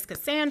talk to Miss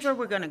Casasndra,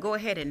 we're going to go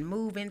ahead and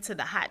move into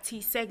the hot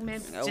tea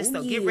segment. So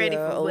get ready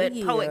for what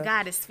Poet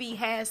Goddess Fee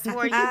has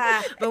for you.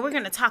 But we're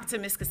going to talk to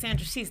Miss Casasndra.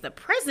 She's the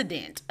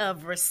president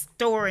of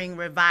Reviving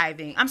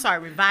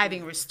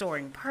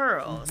Restoring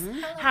Pearls.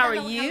 How are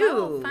you?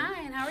 Hello.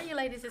 Fine. How are you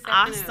ladies this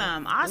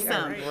afternoon?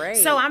 Awesome. Great.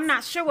 So I'm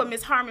not sure what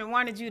Miss Harmon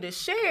wanted you to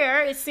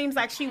share. It seems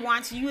like she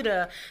wants you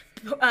to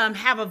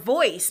have a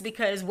voice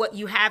because what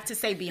you have to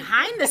say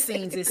behind the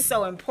scenes is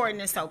so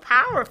important and so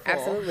powerful.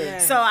 Absolutely. Yeah.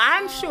 So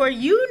I'm sure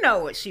you know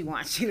what she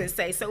wants you to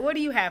say. So what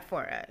do you have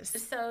for us?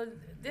 So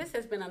this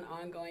has been an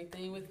ongoing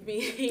thing with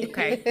me.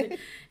 Okay.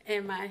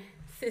 And my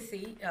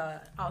sissy,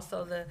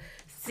 also the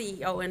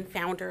CEO and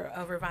founder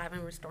of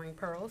Reviving Restoring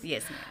Pearls.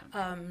 Yes,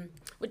 ma'am.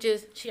 Which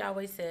is, she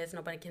always says,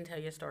 nobody can tell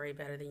your story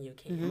better than you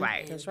can.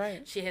 Right. And That's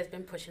right. She has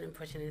been pushing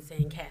and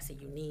saying, Cassie,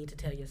 you need to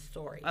tell your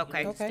story. Okay.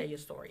 You need to tell your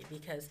story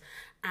because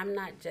I'm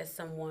not just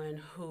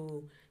someone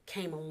who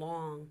came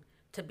along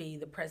to be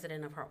the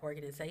president of her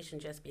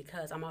organization just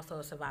because I'm also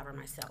a survivor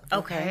myself.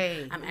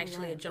 Okay. I'm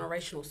actually a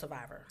generational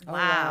survivor.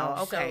 Wow.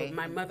 Okay. So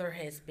my mother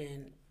has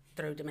been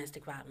through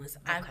domestic violence.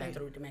 I've been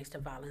through domestic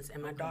violence,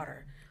 and my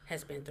daughter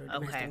has been through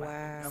domestic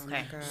violence.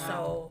 Okay.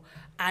 So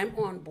I'm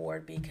on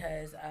board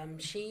because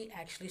she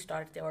actually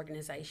started the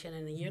organization,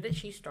 and the year that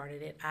she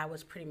started it, I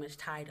was pretty much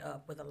tied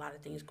up with a lot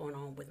of things going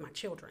on with my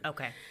children.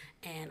 Okay.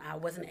 And I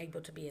wasn't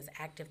able to be as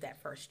active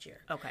that first year.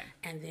 Okay.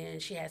 And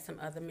then she had some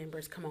other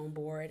members come on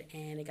board,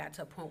 and it got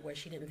to a point where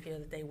she didn't feel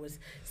that they was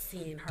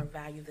seeing her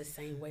value the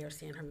same way or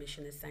seeing her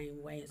mission the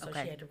same way. And so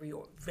she had to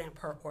revamp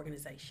her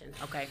organization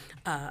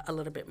a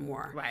little bit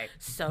more. Right.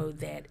 So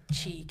that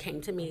she came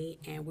to me,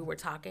 and we were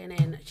talking,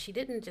 and she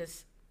didn't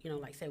just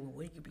like say, well,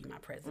 will you be my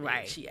president?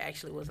 Right. She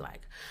actually was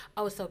like,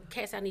 oh, so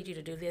Cass, I need you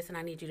to do this, and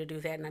I need you to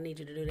do that, and I need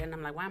you to do that. And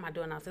I'm like, why am I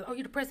doing that? I said, oh,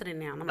 you're the president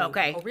now. And I'm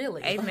like, oh,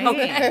 really? Amen.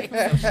 Okay.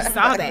 So she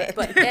saw that.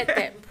 But at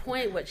that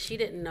point, what she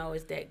didn't know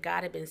is that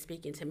God had been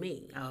speaking to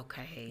me.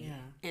 Okay.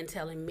 Yeah. And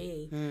telling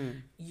me,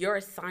 your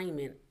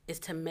assignment is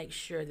to make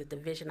sure that the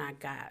vision I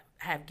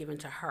have given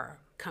to her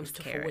comes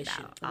to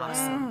fruition.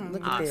 Awesome.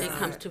 Look at this. It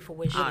comes to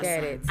fruition. Look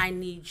at it. I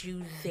need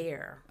you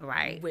there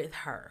with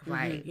her.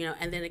 Right.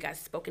 And then it got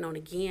spoken on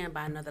again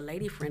by another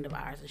lady friend of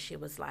ours, and she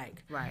was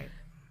like,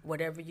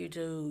 whatever you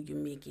do,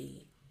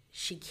 Yumeki,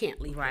 she can't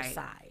leave your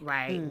side.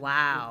 Right.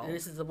 Wow. And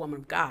this is a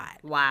woman of God.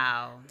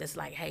 Wow. That's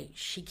like, hey,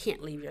 she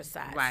can't leave your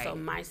side. Right. So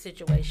my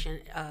situation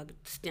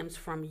stems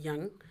from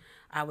young.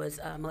 I was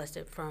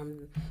molested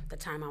from the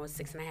time I was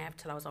 6.5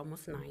 till I was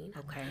almost 9.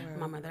 Okay.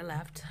 My mother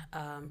left.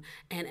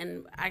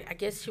 And I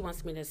guess she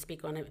wants me to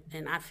speak on it,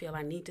 and I feel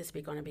I need to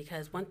speak on it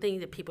because one thing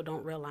that people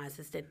don't realize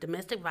is that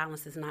domestic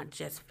violence is not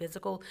just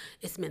physical,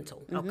 it's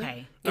mental.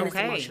 Okay. And it's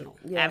emotional.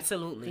 Yeah.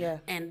 Absolutely. Yeah.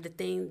 And the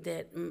thing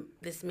that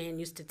this man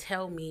used to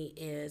tell me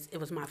is it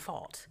was my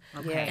fault.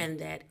 Okay. And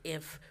that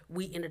if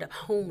we ended up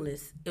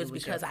homeless, it was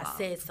because I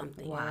said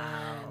something.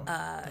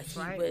 Wow. He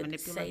would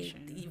say,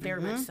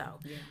 very much so.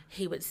 Yeah.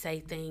 He would say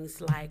things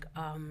like,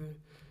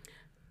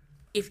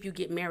 if you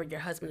get married,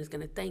 your husband is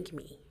going to thank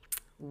me.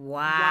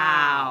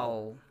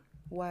 Wow.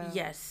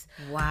 Yes.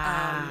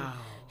 Wow.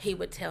 He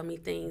would tell me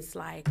things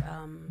like,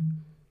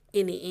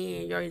 in the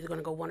end, you're either going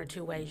to go one or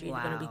two ways. You're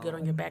either going to be good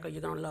on your back or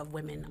you're going to love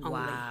women only.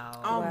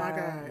 Wow. Oh, my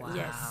God. Wow.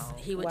 Yes.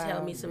 He would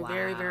tell me some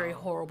very, very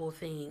horrible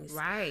things.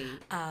 Right.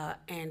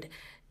 And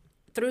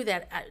through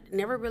that, I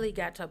never really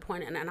got to a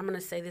point, and I'm going to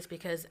say this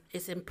because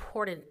it's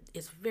important.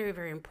 It's very,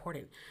 very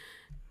important.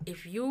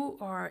 If you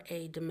are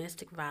a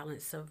domestic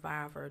violence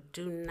survivor,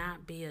 do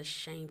not be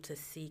ashamed to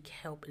seek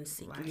help and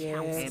seek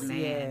counseling.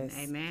 Amen.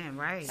 Amen.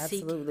 Right.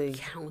 Absolutely.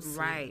 Seek counseling.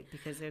 Right.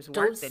 Because there's work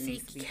Don't that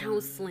needs to be seek done.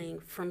 counseling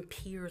from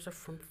peers or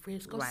from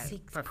friends. Go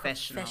seek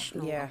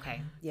professional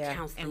Okay.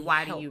 counseling. And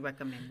why help. do you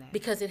recommend that?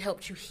 Because it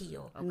helps you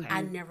heal. Okay.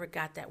 I never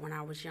got that when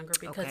I was younger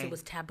because it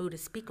was taboo to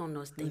speak on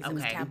those things. It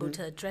was taboo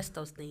to address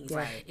those things.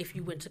 Right. If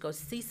you went to go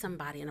see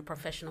somebody in a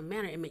professional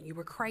manner, it meant you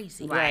were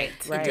crazy. Right.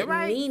 It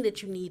didn't mean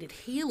that you needed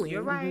healing.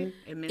 You're right.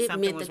 It meant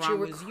something was that wrong you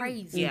were with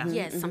crazy. you. Yeah.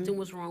 Yes, something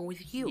was wrong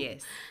with you.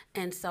 Yes.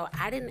 And so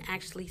I didn't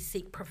actually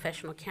seek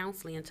professional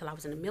counseling until I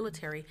was in the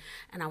military,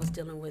 and I was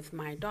dealing with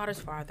my daughter's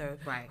father,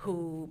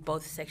 who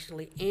both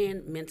sexually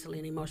and mentally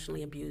and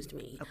emotionally abused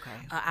me. Okay.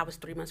 I was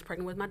 3 months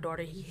pregnant with my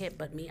daughter. He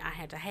headbutted me. I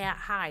had to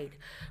hide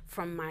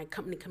from my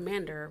company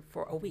commander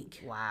for a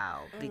week.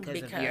 Wow.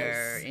 Because of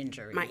your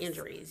injuries. My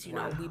injuries. You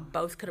know, we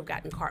both could have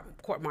gotten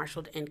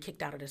court-martialed and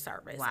kicked out of the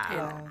service. Wow.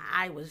 And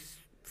I was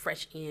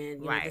fresh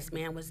in. You know, this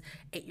man was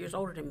 8 years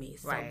older than me,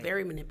 so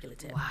very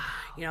manipulative. Wow.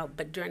 You know,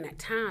 but during that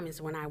time is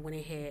when I went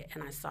ahead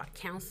and I sought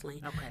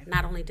counseling. Okay.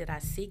 Not only did I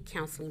seek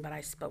counseling, but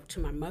I spoke to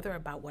my mother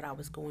about what I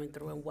was going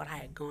through and what I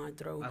had gone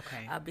through.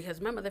 Okay. Because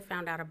my mother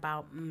found out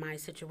about my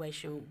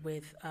situation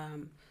with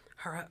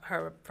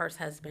her first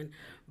husband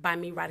by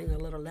me writing a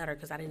little letter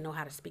because I didn't know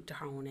how to speak to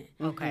her on it.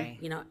 Okay.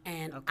 You know,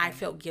 and I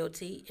felt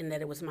guilty in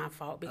that it was my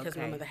fault because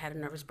my mother had a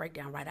nervous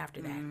breakdown right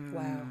after that.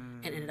 Wow.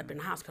 And ended up in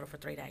the hospital for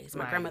 3 days.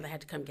 My grandmother had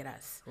to come get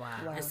us.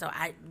 Wow. And so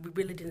we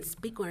really didn't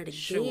speak on it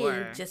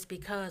again just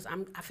because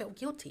I felt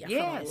guilty. I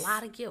felt a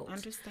lot of guilt.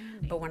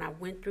 Understanding. But when I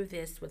went through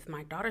this with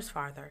my daughter's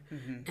father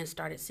and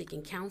started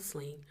seeking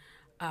counseling,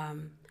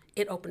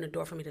 it opened the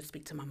door for me to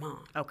speak to my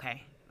mom.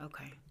 Okay.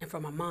 And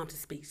for my mom to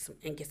speak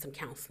and get some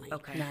counseling.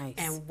 Okay. Nice.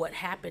 And what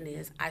happened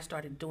is I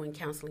started doing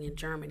counseling in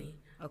Germany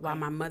while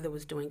my mother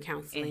was doing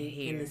counseling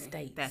in the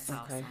States. That's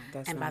awesome.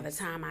 That's and nice. by the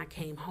time I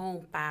came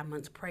home 5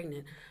 months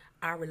pregnant,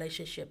 our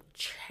relationship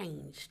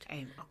changed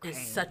in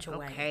such a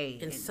way.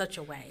 In such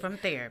a way. From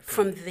therapy.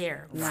 From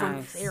there. Nice.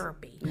 From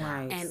therapy.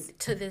 Nice. And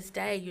to this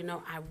day, you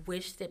know, I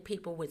wish that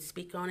people would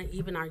speak on it,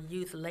 even our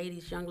youth,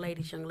 ladies, young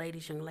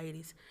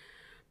ladies.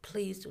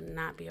 Please do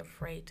not be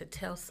afraid to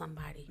tell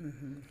somebody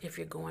if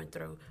you're going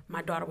through.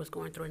 My daughter was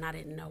going through and I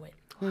didn't know it.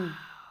 Wow.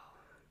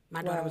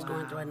 My daughter was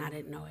going through it and I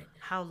didn't know it.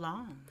 How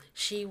long?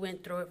 She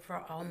went through it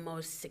for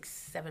almost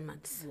 6-7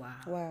 months.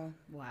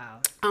 Wow.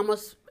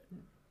 Almost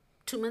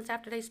 2 months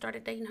after they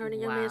started dating, her and the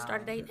young man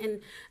started dating. And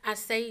I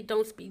say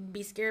don't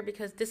be scared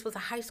because this was a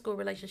high school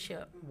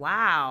relationship.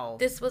 Wow.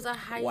 This was a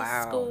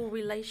high school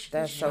relationship.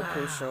 That's so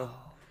crucial.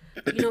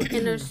 You know,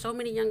 and there's so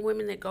many young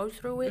women that go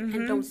through it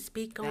and don't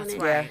speak on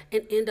it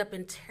and end up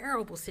in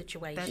terrible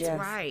situations. That's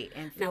right.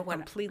 And feel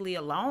completely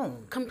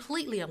alone.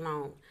 Completely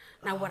alone.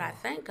 Now, what I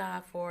thank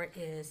God for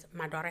is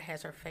my daughter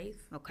has her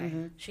faith. Okay.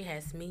 Mm-hmm. She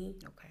has me.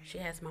 Okay. She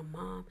has my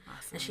mom.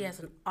 Awesome. And she has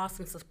an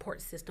awesome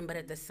support system. But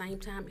at the same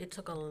time, it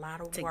took a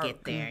lot of to work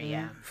get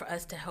there, for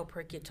us to help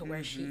her get to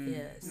where she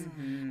is.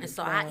 And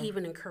so I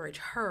even encourage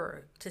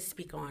her to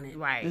speak on it.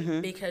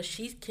 Right. Because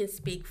she can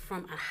speak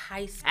from a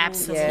high school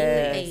Absolutely.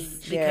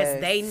 teenage Because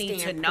they need to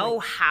standpoint. know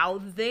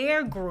how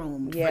they're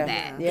groomed for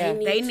that.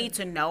 They need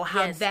to know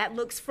how that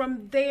looks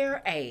from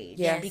their age.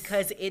 Yes.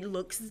 Because it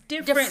looks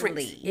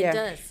differently. It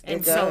does.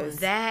 And so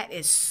that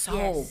is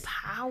so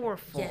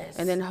powerful. Yes.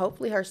 And then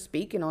hopefully her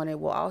speaking on it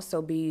will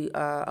also be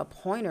a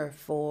pointer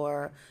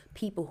for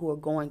people who are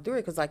going through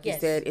it, because like you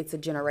said, it's a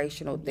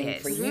generational thing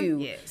for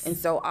you. And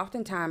so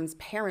oftentimes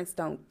parents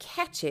don't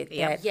catch it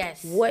that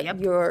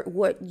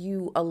what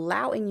you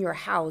allow in your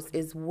house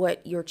is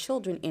what your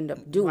children end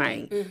up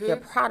doing. They're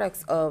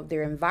products of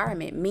their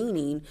environment,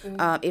 meaning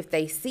if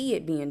they see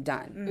it being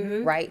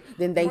done, right,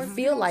 then they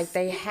feel like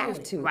they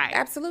have to. Right.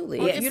 Absolutely.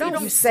 If you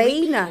don't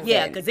say nothing.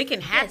 Yeah, because it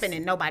can happen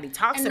and nobody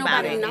talks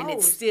about it, and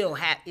it's still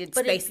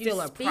they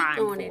still are primed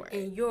for it.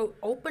 And you're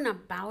open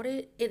about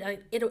it,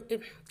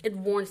 it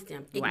warns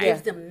them. It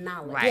gives them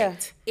knowledge.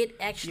 Right. It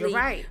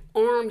actually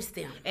arms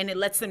them. And it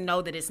lets them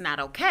know that it's not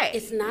okay.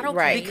 It's not okay.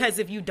 Right. Because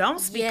if you don't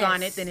speak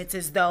on it, then it's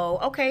as though,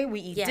 okay, we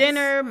eat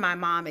dinner, my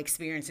mom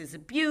experiences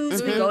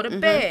abuse, we go to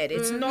bed.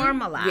 It's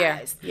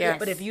normalized.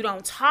 But if you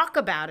don't talk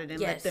about it and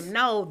let them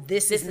know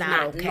this is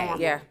not okay.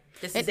 Normal.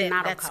 This is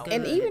not okay.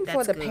 And even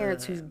for the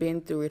parents who've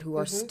been through it, who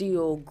are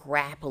still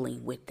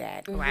grappling with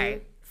that.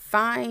 Right.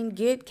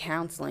 Get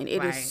counseling.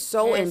 It is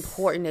so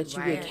important that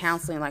you get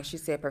counseling, like she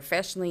said,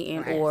 professionally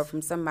and or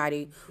from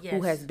somebody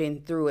who has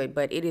been through it.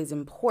 But it is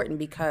important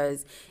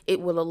because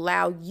it will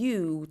allow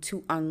you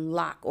to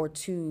unlock or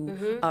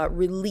to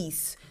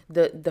release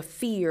the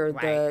fear,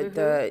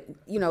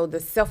 the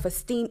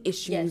self-esteem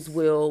issues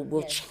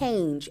will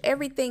change.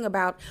 Everything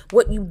about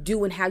what you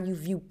do and how you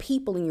view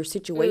people in your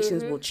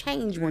situations will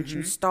change once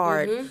you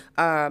start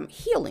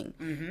healing.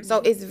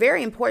 So it's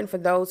very important for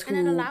those who...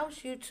 And it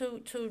allows you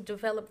to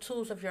develop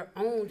tools of your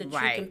own that you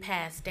can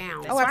pass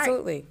down.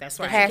 Absolutely. That's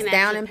right. Pass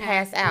down and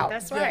pass out.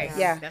 That's right. Yes.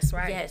 Yeah. That's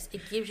right. Yes,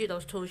 it gives you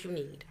those tools you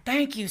need.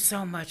 Thank you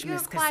so much,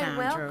 Miss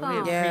Casasndra.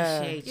 Welcome. We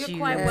appreciate you. You're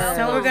quite welcome.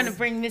 So we're going to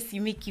bring Miss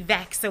Yumeki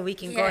back so we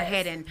can go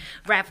ahead and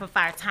wrap up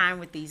our time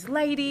with these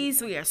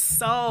ladies. We are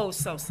so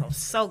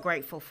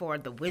grateful for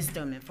the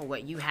wisdom and for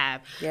what you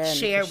have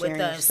shared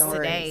with us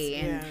today.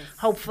 And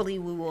hopefully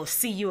we will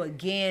see you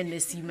again,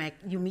 Miss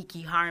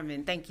Yumeki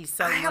Harmon. Thank you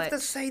so much. I have to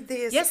say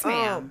this. Yes,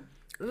 ma'am.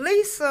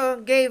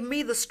 Lisa gave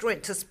me the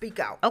strength to speak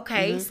out.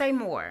 Okay, say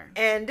more.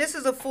 And this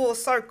is a full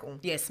circle.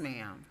 Yes,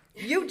 ma'am.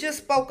 You just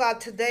spoke out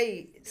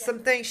today. Some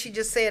things she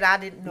just said I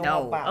didn't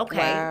know about.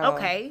 Okay,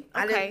 okay.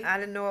 I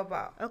didn't know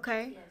about.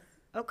 Okay.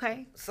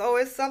 Okay. So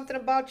it's something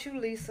about you,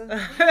 Lisa.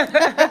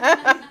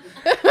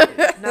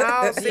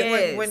 No,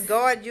 see, when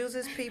God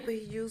uses people, He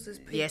uses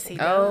people. Yes, He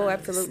does. Oh,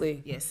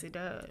 absolutely. Yes, He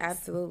does.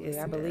 Absolutely,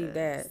 I believe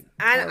that.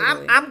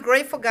 I'm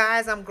grateful,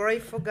 guys.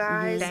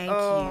 Thank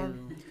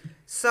you.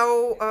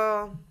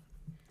 So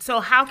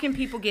how can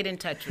people get in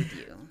touch with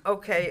you?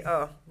 Okay,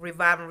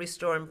 Revive and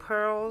Restoring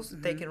Pearls.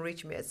 They can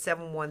reach me at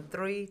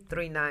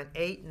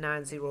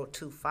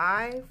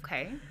 713-398-9025.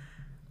 Okay.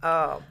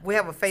 We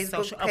have a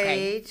Facebook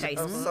page,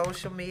 Facebook.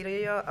 Social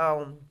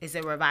media. Is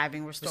it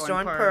Reviving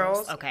Restoring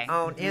Pearls? Okay.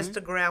 On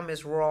Instagram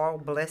is Royal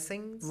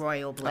Blessings.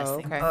 Royal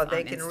Blessings.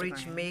 They can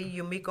reach me,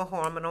 Yumeki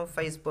Harmon, on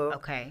Facebook.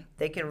 Okay.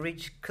 They can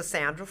reach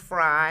Casasndra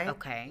Fry.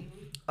 Okay.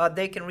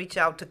 They can reach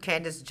out to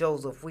Candace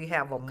Joseph. We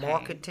have a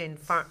marketing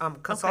firm,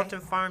 consulting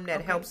firm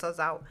that helps us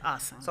out.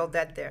 Awesome. So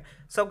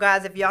So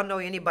guys, if y'all know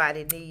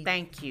anybody need,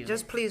 thank you.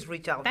 Just please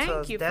reach out to us.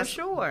 Thank you, for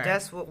sure.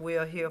 That's what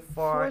we're here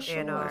for. For sure.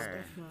 And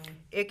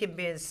it can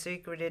be in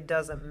secret. It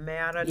doesn't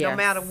matter. Yes. No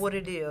matter what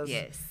it is.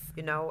 Yes.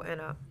 You know, and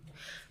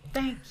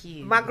thank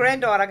you. My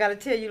granddaughter, I got to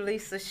tell you,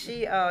 Lisa,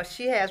 she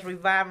has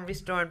Revive and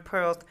Restoring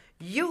Pearls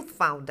Youth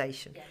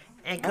Foundation.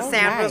 And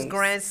Cassandra's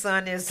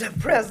grandson is the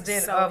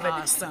president of it.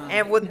 Awesome.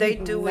 And what they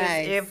do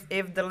is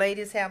if the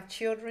ladies have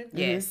children,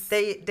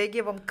 they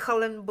give them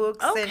coloring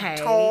books and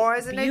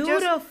toys. And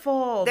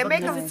beautiful. They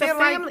make them feel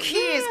like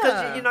kids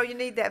because, you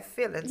need that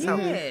feeling. So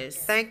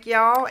thank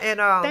y'all.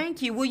 And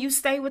thank you. Will you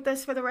stay with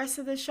us for the rest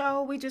of the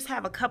show? We just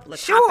have a couple of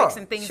topics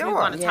and things we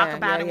want to talk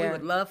about, and we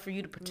would love for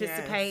you to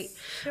participate.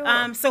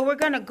 Yes. So we're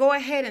going to go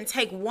ahead and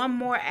take one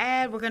more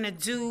ad. We're going to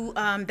do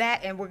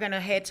that, and we're going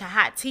to head to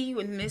Hot Tea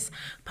with Miss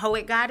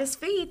Poet Goddess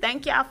Feed.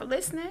 Thank y'all for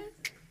listening.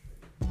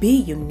 Be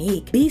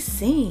unique, be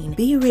seen,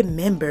 be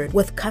remembered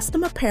with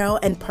custom apparel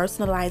and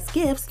personalized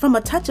gifts from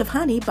A Touch of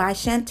Honey by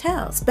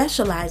Chantel,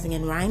 specializing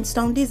in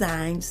rhinestone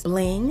designs,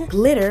 bling,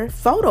 glitter,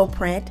 photo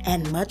print,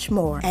 and much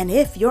more. And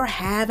if you're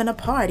having a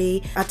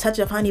party, A Touch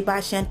of Honey by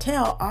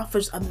Chantel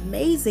offers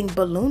amazing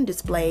balloon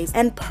displays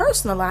and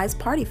personalized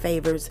party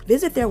favors.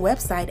 Visit their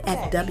website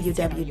at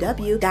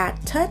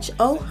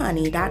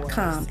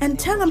www.touchohoney.com and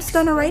tell them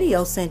Stunner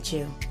Radio sent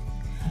you.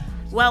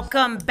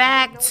 Welcome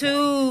back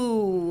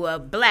to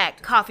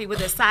Black Coffee with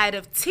a Side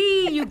of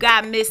Tea. You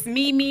got Miss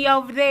Mimi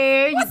over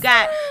there. You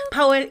got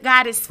Poet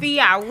Goddess Fee,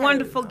 our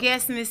wonderful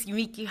guest, Miss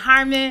Yumeki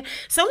Harmon.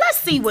 So let's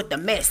see what the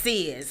mess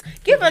is.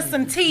 Give us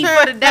some tea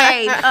for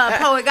today,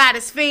 Poet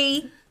Goddess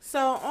Fee.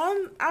 So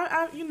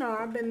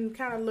I've been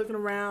kind of looking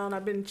around.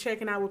 I've been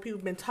checking out what people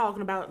have been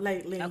talking about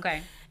lately.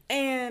 Okay.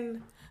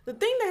 And the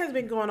thing that has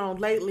been going on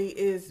lately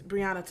is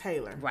Breonna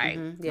Taylor. Right.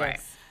 Mm-hmm. Yes. Right.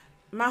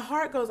 My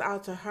heart goes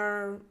out to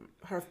her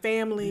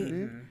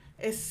family,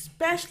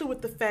 especially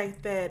with the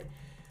fact that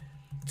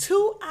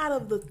 2 out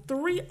of the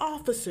 3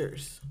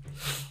 officers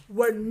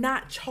were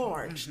not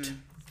charged.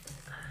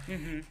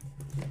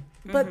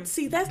 But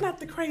see, that's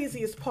not the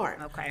craziest part.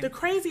 Okay. The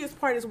craziest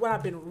part is what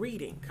I've been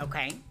reading.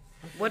 Okay.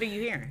 What are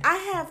you hearing?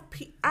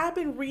 I've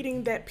been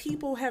reading that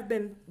people have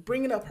been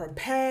bringing up her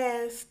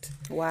past.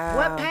 Wow.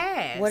 What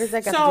past? What does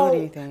that got to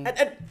do with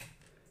anything?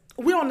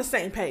 We're on the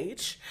same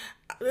page.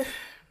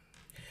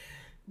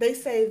 They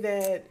say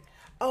that,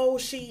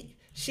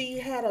 she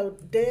had a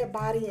dead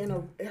body in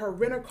her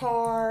rental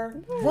car.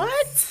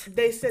 What?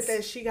 They said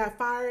that she got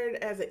fired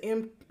as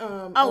an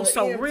so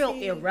EMT. real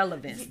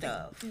irrelevant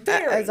stuff.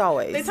 As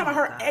always. They talk about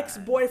her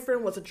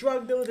ex-boyfriend was a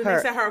drug dealer. Then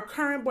they said her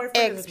current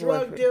boyfriend is a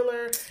drug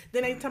dealer.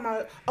 Then they talk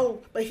about,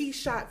 but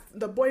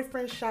the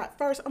boyfriend shot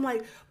first. I'm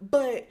like,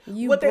 but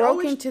you what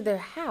broke into their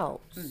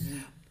house.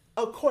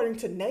 According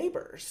to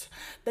neighbors,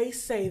 they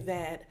say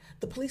that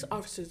the police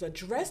officers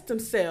addressed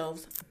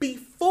themselves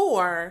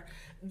before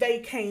they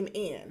came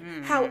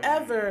in.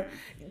 However,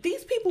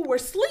 these people were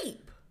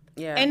asleep.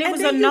 Yeah. And it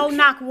was a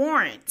no-knock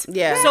warrant.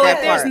 Yeah. So that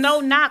if there's part. no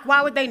knock,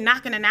 why would they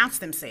knock and announce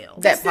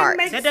themselves? That part.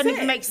 That doesn't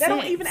even make sense. That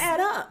don't even add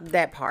up.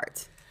 That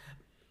part.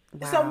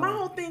 Wow. So my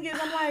whole thing is,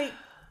 I'm like,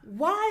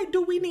 why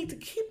do we need to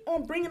keep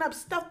on bringing up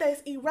stuff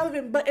that's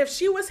irrelevant? But if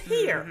she was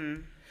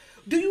here,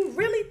 do you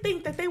really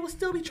think that they would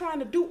still be trying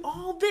to do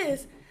all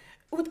this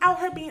without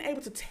her being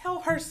able to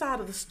tell her side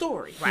of the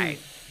story? Right.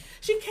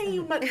 She can't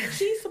even.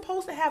 She's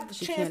supposed to have the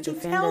chance to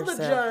defend tell the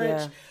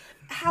herself,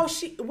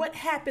 judge what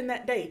happened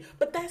that day,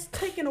 but that's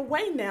taken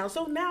away now.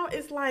 So now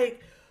it's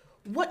like,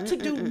 what to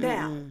do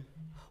now?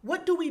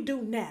 What do we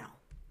do now?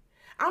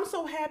 I'm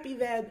so happy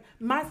that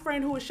my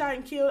friend who was shot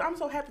and killed, I'm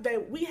so happy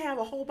that we have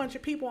a whole bunch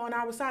of people on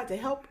our side to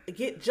help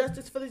get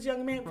justice for this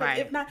young man. Because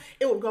if not,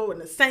 it will go in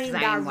the same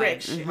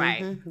direction.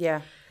 Right.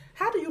 Yeah.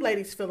 How do you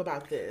ladies feel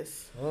about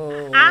this?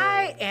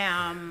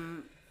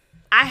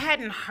 I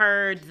hadn't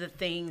heard the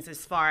things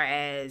as far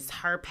as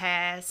her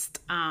past,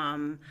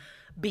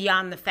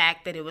 beyond the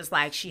fact that it was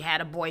like she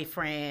had a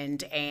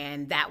boyfriend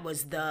and that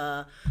was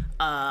the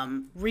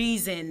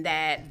reason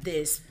that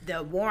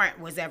the warrant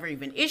was ever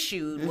even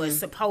issued was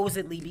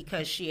supposedly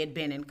because she had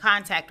been in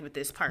contact with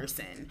this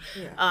person.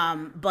 Yeah.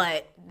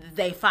 But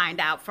they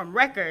find out from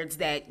records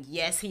that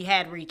yes, he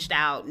had reached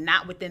out,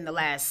 not within the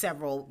last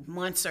several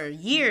months or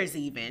years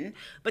even,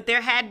 but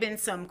there had been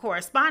some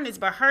correspondence.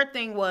 But her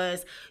thing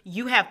was,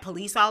 you have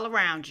police all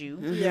around you.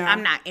 Yeah.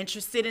 I'm not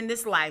interested in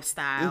this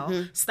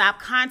lifestyle.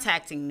 Stop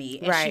contacting me.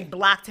 And she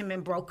blocked him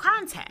and broke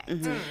contact.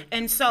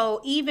 And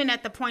so even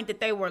at the point that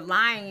they were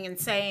lying and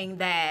saying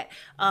that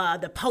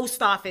the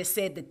post office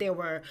said that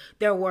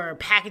there were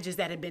packages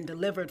that had been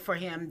delivered for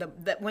him,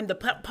 when the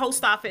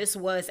post office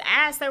was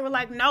asked, they were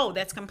like, no,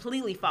 that's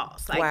completely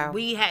false. Like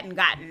we hadn't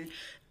gotten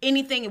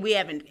anything, and we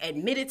haven't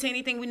admitted to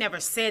anything. We never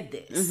said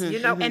this, you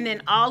know. And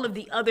then all of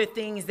the other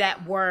things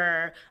that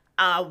were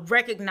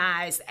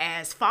recognized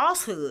as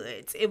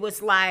falsehoods. It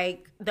was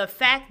like the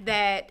fact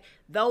that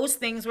those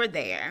things were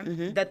there.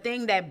 The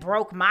thing that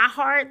broke my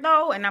heart,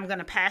 though, and I'm going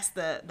to pass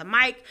the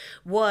mic,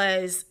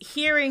 was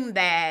hearing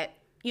that,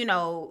 you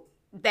know,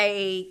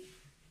 they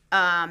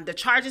the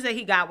charges that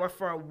he got were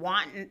for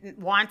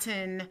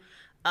wanton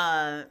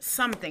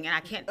something, and I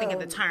can't think of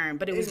the term,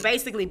 but it was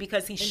basically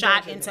because he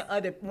shot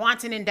into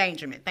wanton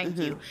endangerment. Thank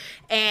you.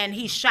 And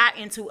he shot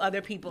into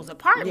other people's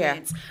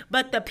apartments.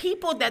 But the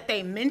people that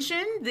they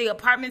mentioned, the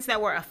apartments that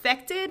were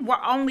affected,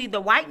 were only the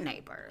white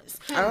neighbors.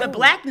 The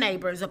black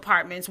neighbors'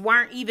 apartments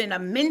weren't even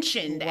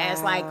mentioned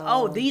as like,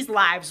 oh, these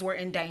lives were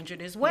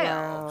endangered as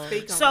well.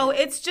 So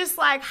it's just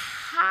like,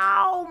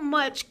 how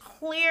much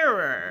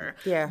clearer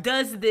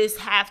does this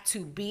have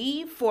to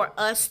be for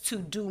us to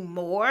do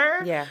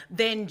more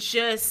than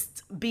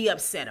just be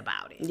upset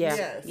about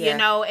it? You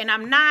know, and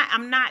I'm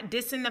not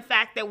dissing the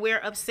fact that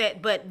we're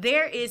upset, but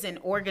there is an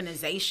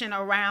organization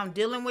around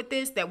dealing with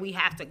this that we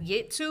have to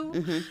get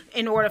to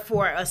in order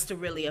for us to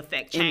really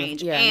affect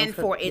change and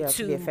for it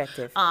to be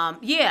effective.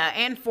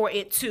 And for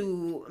it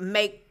to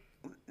make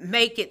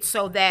it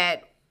so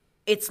that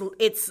it's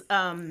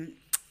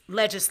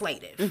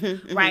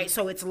legislative, right?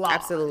 So it's laws.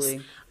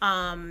 Absolutely.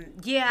 I'm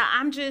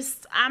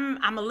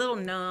a little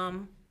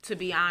numb, to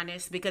be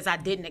honest, because I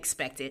didn't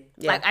expect it.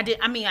 Like I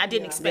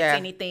didn't expect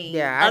anything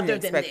other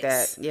than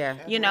this.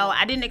 You know,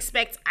 I didn't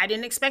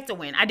expect a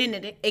win. I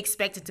didn't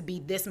expect it to be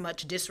this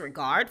much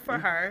disregard for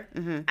her.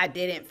 I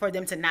didn't, for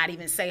them to not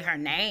even say her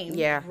name.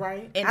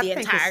 Right. I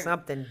think it's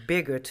something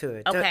bigger to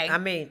it. Okay. I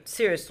mean,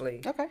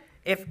 seriously. Okay.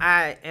 If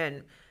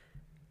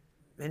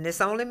and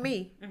it's only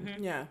me.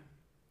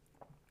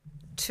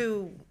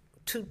 to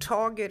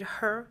target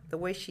her the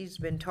way she's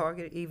been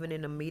targeted, even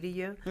in the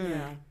media,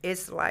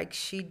 it's like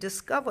she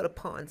discovered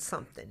upon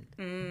something,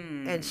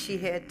 and she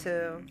had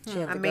to.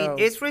 go.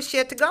 It's where she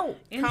had to go.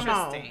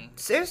 Interesting.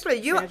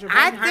 Seriously, Sandra, I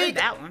hadn't heard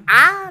that one.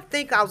 I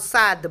think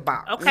outside the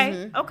box.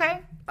 Okay. Okay.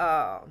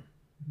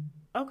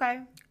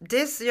 Okay.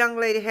 This young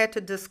lady had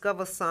to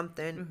discover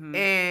something,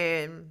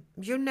 and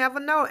you never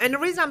know. And the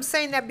reason I'm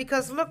saying that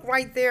because look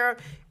right there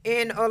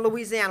in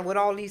Louisiana with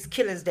all these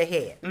killings they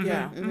had.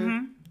 Yeah.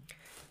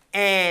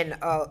 And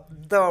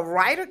the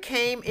writer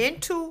came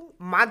into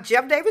my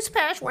Jeff Davis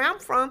Parish, where I'm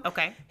from.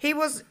 Okay. He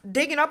was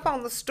digging up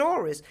on the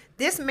stories.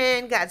 This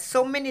man got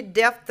so many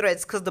death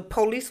threats because the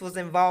police was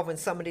involved in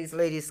some of these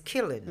ladies'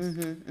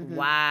 killings.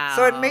 Wow.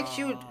 So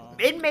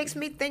it makes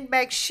me think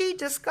back. She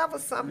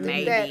discovered something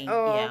Maybe.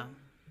 that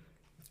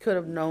Could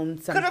have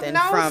known something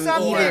known from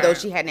something. even though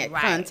she hadn't had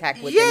Right.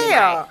 contact with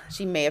Yeah. them.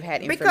 She may have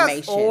had Because-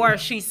 information. Or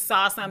she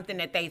saw something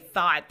that they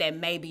thought that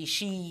maybe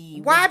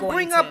she why was going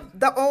bring to... up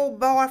the old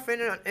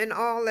boyfriend and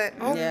all that?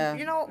 Oh, Yeah.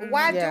 you know,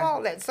 why do Yeah.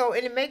 all that? So,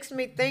 and it makes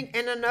me think.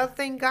 And another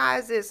thing,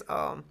 guys, is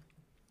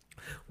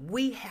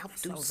we have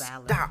to So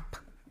valid. stop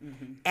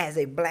as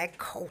a black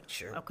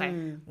culture. Okay.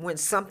 When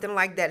something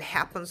like that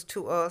happens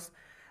to us,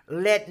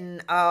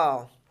 letting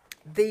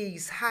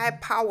these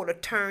high-powered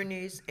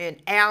attorneys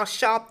and Al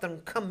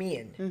Sharpton come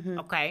in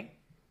Okay.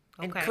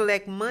 and Okay.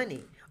 collect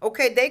money.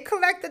 Okay, they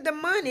collected the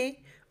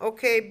money.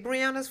 Okay,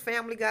 Breonna's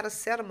family got a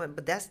settlement,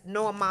 but that's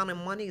no amount of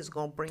money is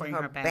gonna bring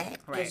her back.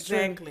 Right.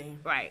 Exactly.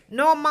 Right.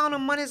 No amount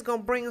of money is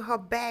gonna bring her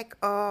back.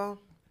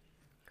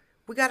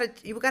 We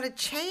gotta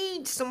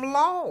change some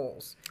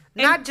laws,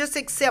 not just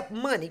accept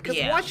money. Because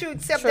Yeah. once you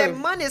accept that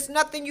money, it's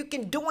nothing you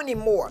can do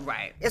anymore.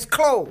 Right. It's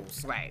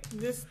closed. Right.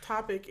 This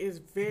topic is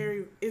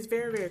very,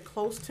 very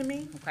close to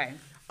me. Okay.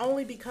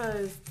 Only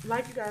because,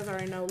 like you guys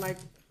already know, like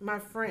my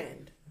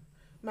friend,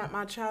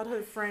 my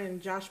childhood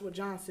friend Joshua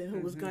Johnson, who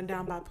was gunned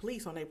down by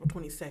police on April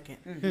 22nd,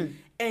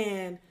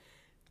 and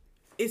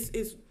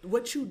it's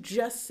what you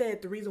just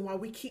said. The reason why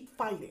we keep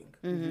fighting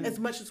as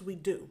much as we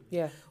do.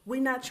 Yeah.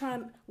 We're not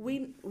trying.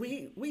 We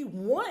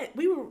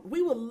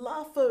would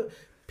love for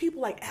people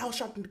like Al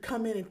Sharpton to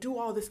come in and do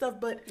all this stuff,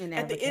 but And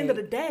at the end of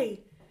the advocate.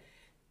 day,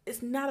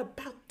 it's not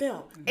about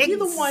them. We're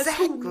the ones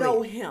who Exactly.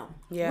 know him.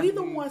 Yeah. We're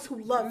the ones who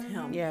love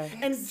him. Yeah.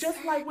 And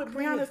just like with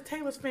Breonna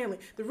Taylor's family,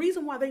 the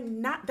reason why they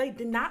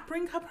did not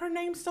bring up her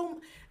name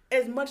so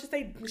as much as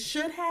they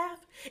should have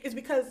is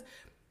because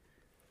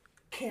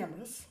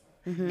cameras.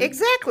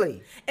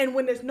 Exactly. And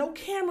when there's no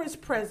cameras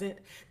present,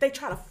 they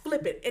try to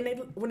flip it. And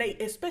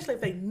especially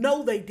if they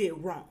know they did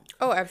wrong.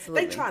 Oh,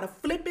 absolutely. They try to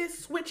flip it,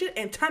 switch it,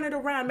 and turn it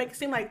around, make it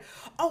seem like,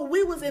 oh,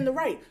 we was in the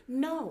right.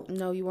 No.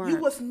 No, you weren't. You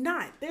was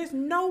not. There's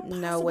no possible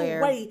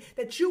Nowhere. way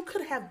that you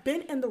could have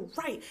been in the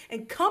right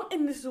and come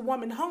in this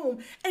woman's home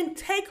and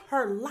take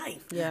her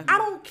life. Yeah. I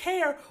don't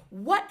care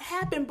what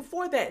happened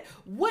before that.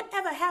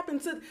 Whatever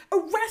happened to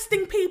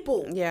arresting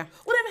people. Yeah.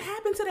 Whatever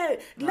happened to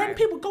that? Letting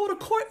people go to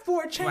court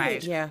for a change.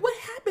 Right. Yeah. What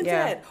happened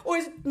Yeah. to that? Or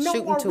is no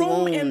Shooting more to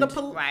room in the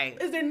wound.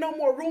 Right. Is there no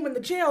more room in the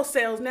jail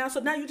cells now? So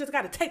now you just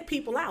got to take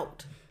people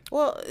out.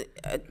 Well,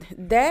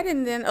 that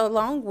and then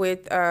along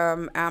with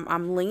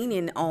I'm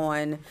leaning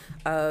on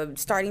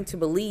starting to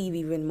believe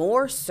even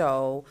more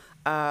so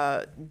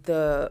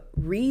the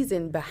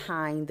reason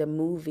behind the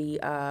movie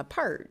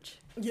Purge.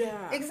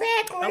 Yeah.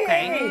 Exactly.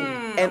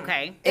 Okay.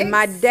 Okay. And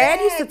my dad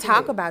used to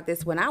talk Exactly. about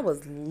this when I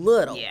was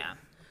little. Yeah.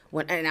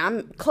 And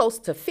I'm close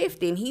to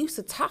 50, and he used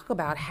to talk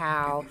about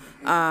how,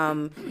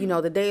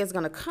 the day is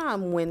going to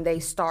come when they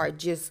start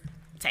just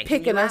Taking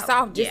picking you us out.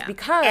 off just Yeah.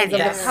 because And of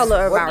that's the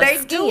color of what our they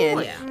skin,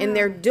 doing. and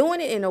they're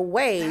doing it in a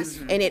way,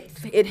 and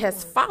it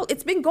has followed.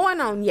 It's been going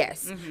on,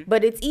 yes,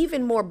 but it's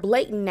even more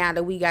blatant now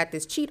that we got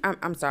this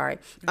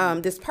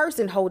this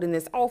person holding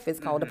this office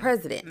called the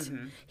president.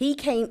 He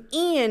came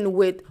in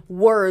with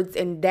words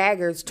and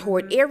daggers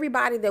toward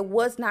everybody that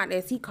was not,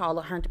 as he called,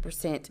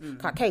 100%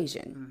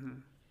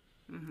 Caucasian.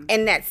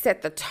 And that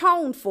set the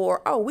tone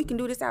for, we can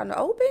do this out in the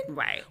open.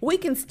 Right. We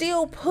can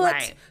still put,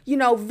 Right.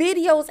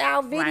 videos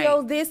out, video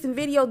Right. this and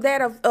video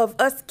that of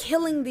us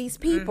killing these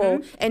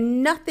people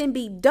and nothing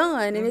be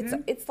done.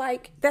 And it's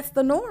like, that's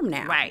the norm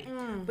now. Right.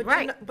 But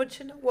Right.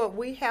 you know what?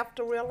 We have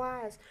to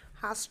realize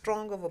how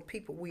strong of a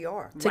people we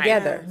are.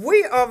 Together.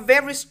 We are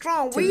very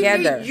strong. Together.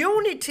 We need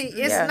unity.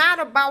 It's Yeah. not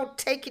about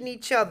taking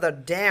each other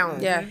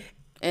down. Yeah.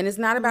 And it's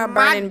not about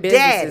My burning businesses.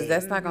 daddy-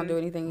 That's not going to do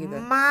anything either.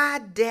 My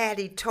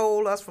daddy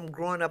told us from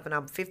growing up, and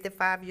I'm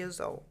 55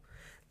 years old,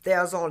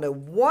 there's only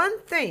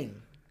one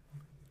thing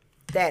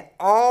that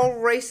all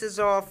races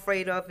are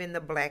afraid of in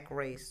the black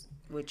race,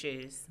 Which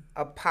is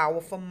a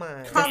powerful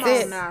mind. Come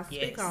That's on it. now.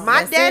 Speak Yes. on. My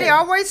That's daddy it.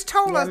 always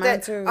told Yeah, us mine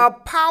that too. a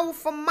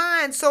powerful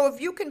mind. So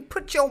if you can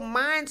put your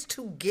minds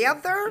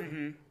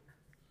together,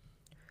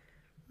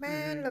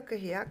 man, look at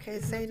here. I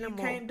can't say no You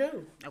more. can't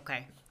do.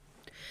 okay.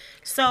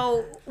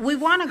 So we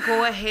want to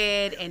go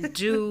ahead and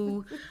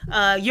do.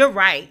 You're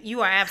right. You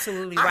are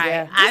absolutely right.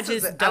 Yeah. I This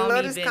is just I don't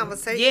love even. this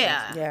conversation.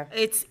 Yeah. Yeah.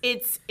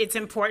 It's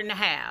important to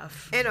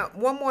have. And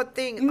one more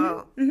thing.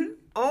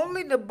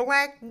 Only the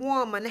black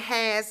woman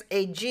has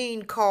a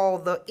gene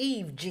called the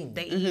Eve gene.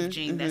 The Eve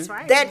gene, that's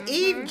right. That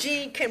Eve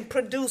gene can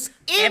produce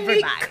any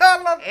Everybody.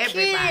 color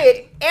Everybody.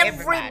 kid.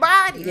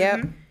 Everybody.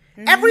 Yep.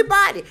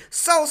 Everybody.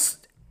 So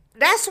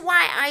that's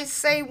why I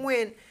say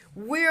when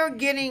we're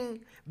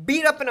getting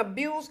beat up and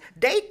abused,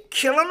 they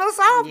killing us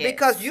off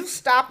because you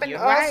stopping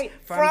us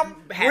from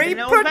having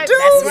reproducing.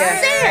 That's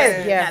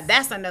right. Yeah. Now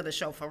that's another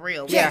show for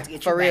real. We Yeah, have to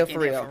get for you real, back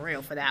for in there real. for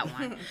real for that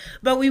one.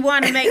 But we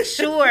want to make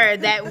sure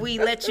that we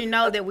let you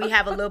know that we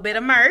have a little bit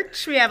of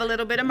merch. We have a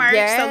little bit of merch. So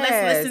let's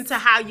Yes. listen to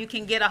how you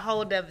can get a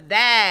hold of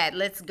that.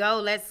 Let's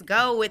go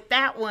with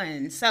that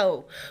one.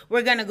 So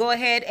we're gonna go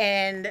ahead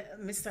and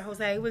Mr.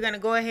 Jose, we're gonna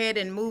go ahead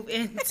and move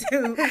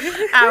into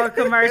our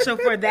commercial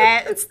for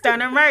that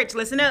stunner merch.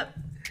 Listen up.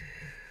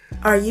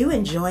 Are you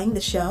enjoying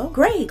the show?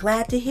 Great,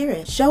 glad to hear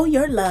it. Show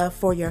your love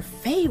for your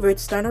favorite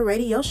Stunner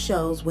Radio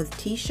shows with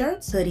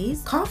t-shirts,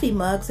 hoodies, coffee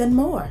mugs, and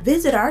more.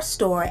 Visit our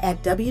store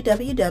at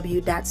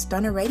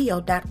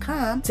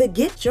www.stunnerradio.com to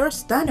get your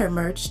Stunner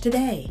merch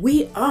today.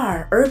 We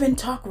are urban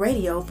talk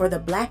radio for the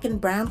Black and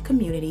brown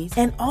communities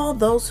and all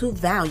those who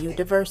value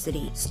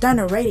diversity.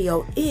 Stunner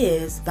Radio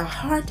is the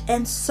heart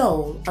and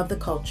soul of the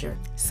culture.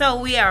 So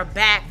we are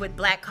back with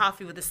Black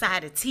Coffee with a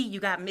Side of Tea. You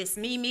got Miss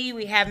Mimi.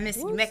 We have Miss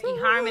Yumeki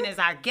Harmon as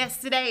our guest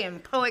today,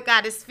 and Poet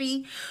Goddess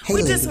Fee. Hey,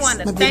 We just ladies, want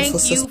to my thank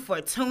beautiful you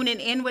for tuning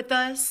in with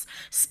us.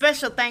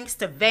 Special thanks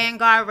to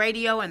Vanguard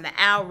Radio and the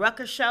Al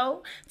Rucker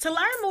Show. To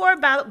learn more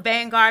about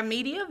Vanguard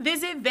Media,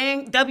 visit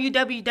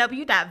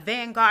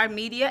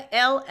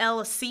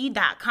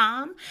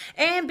www.vanguardmediallc.com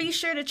and be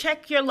sure to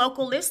check your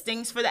local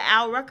listings for the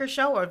Al Rucker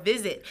Show or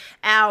visit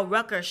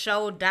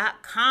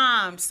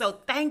alruckershow.com. So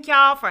thank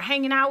y'all for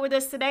hanging out with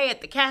us today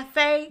at the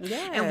cafe.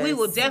 And we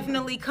will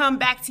definitely come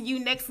back to you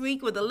next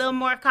week with a little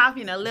more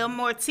coffee and a little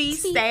more tea.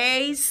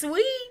 Stay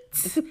sweet.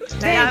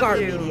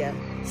 Vanguard Media.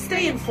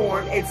 Stay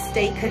informed and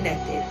stay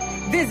connected.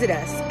 Visit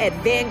us at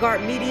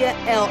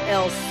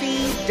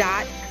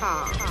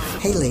vanguardmediallc.com.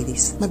 Hey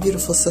ladies, my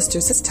beautiful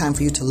sisters, it's time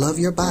for you to love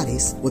your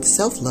bodies with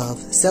self-love,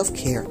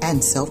 self-care,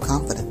 and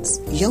self-confidence.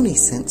 Yoni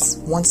Sense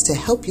wants to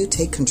help you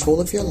take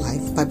control of your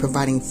life by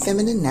providing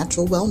feminine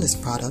natural wellness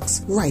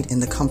products right in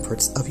the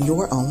comforts of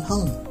your own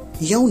home.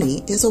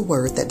 Yoni is a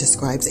word that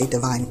describes a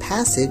divine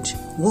passage,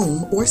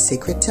 womb, or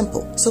sacred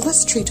temple. So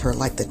let's treat her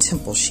like the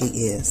temple she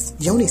is.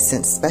 Yoni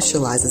Sense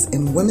specializes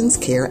in women's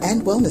care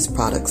and wellness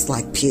products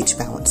like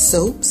pH-balanced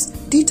soaps,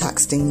 detox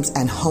steams,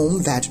 and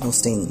home vaginal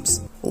steams.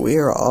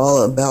 We're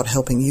all about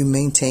helping you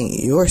maintain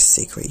your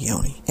secret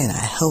yoni in a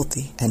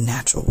healthy and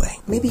natural way.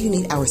 Maybe you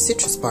need our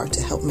citrus bar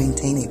to help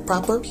maintain a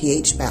proper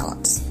pH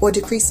balance or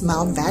decrease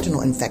mild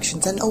vaginal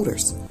infections and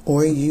odors.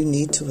 Or you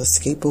need to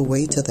escape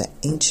away to the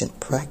ancient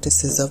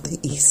practices of the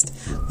East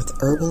with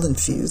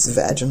herbal-infused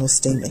vaginal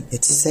steaming.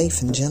 It's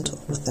safe and gentle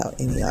without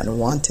any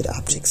unwanted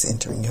objects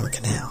entering your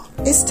canal.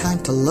 It's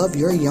time to love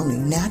your yoni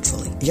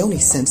naturally. Yoni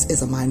Sense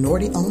is a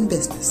minority-owned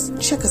business.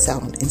 Check us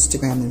out on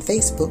Instagram and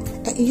Facebook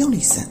at Yoni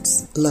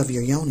Sense. Love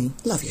your yoni,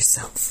 love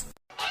yourself.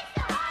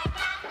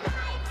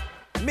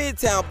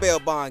 Midtown Bail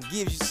Bond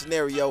gives you a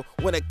scenario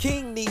when a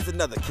king needs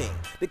another king.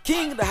 The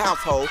king of the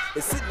household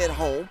is sitting at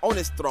home on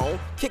his throne,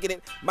 kicking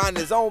it,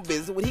 minding his own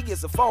business when he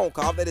gets a phone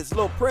call that his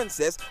little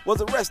princess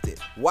was arrested.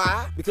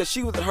 Why? Because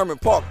she was at Harmon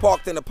Park,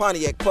 parked in a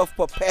Pontiac, puff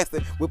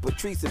passing with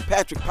Patrice and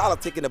Patrick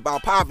politicking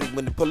about poverty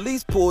when the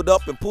police pulled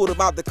up and pulled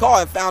him out the car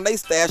and found they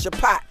stash a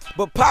pot.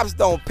 But Pops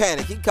don't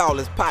panic. He called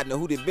his partner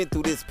who'd been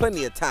through this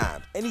plenty of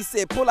times. And he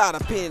said, pull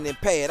out a pen and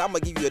pad. I'm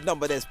going to give you a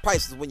number that's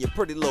priceless when your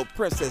pretty little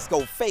princess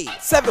go fade.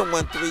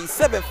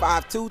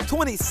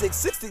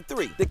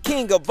 713-752-2663. The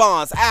King of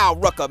Bonds, Al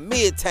Rucker,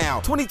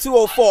 Midtown,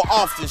 2204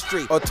 Austin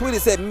Street. Or tweet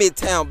us at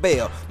Midtown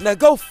Bail. Now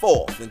go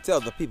forth and tell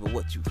the people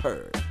what you've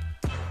heard.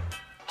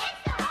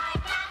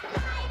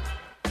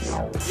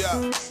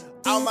 Yeah,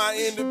 all my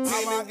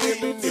independent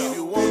women, if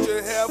you want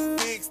your hair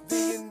fixed,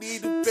 then you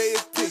need to pay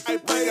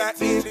attention. We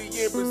got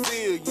Indian,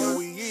 Brazilian,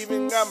 we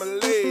even got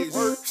Malaysian.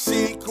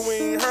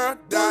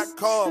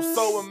 SheQueenHair.com,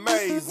 so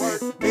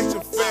amazing.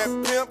 Mention Fat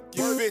Pimp,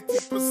 get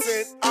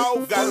 50%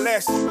 off. Got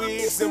lashes,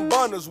 wigs, and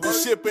bundles, we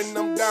shipping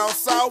them down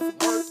south.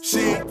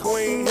 She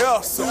Queen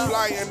Hair,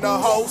 supplying the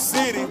whole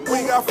city.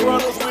 We got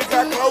frontals, we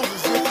got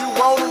closers. If you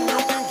want them, you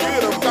can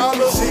get them.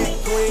 She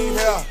Queen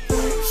Hair,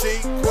 She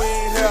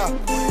Queen Hair,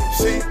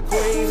 She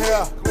Queen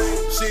Hair,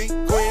 She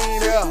Queen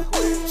Hair,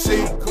 She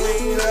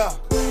Queen Hair,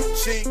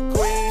 She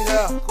Queen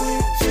Hair,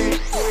 She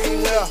Queen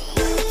Hair,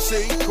 She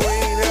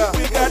Queen Hair.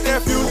 We got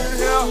that fusion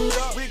hair,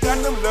 we got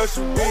them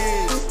luxury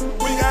wigs,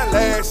 we got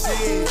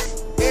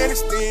lashes and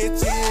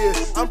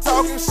extensions. I'm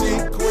talking She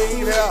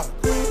Queen Hair,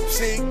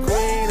 She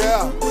Queen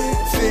Hair,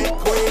 She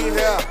Queen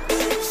Hair,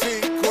 She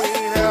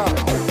Queen Hair.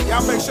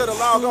 Y'all make sure to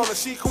log on to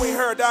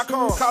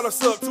SheQueenHair.com. Call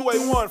us up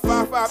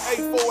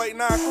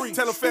 281-558-4893.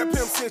 Tell them Fat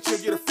Pimp sent you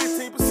and get a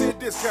 15%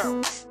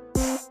 discount.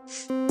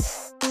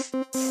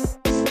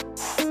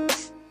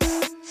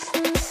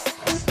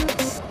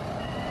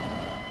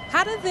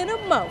 Hotter than a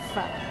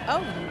mofo.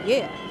 Oh,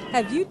 yeah.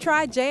 Have you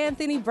tried J.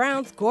 Anthony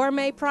Brown's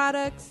gourmet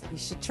products? You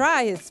should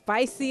try his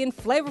spicy and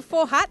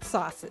flavorful hot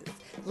sauces,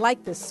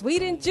 like the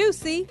sweet and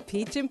juicy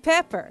peach and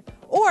pepper,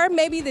 or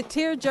maybe the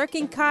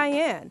tear-jerking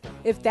cayenne.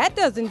 If that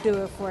doesn't do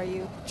it for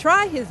you,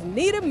 try his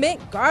Nita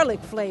Mint garlic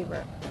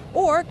flavor,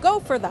 or go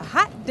for the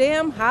hot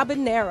damn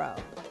habanero.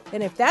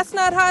 And if that's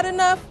not hot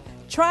enough,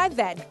 try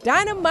that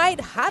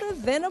dynamite hotter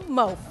than a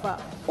mofo.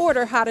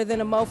 Order Hotter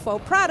Than a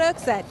Mofo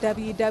products at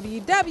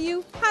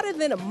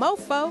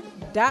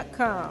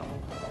www.hotterthanamofo.com.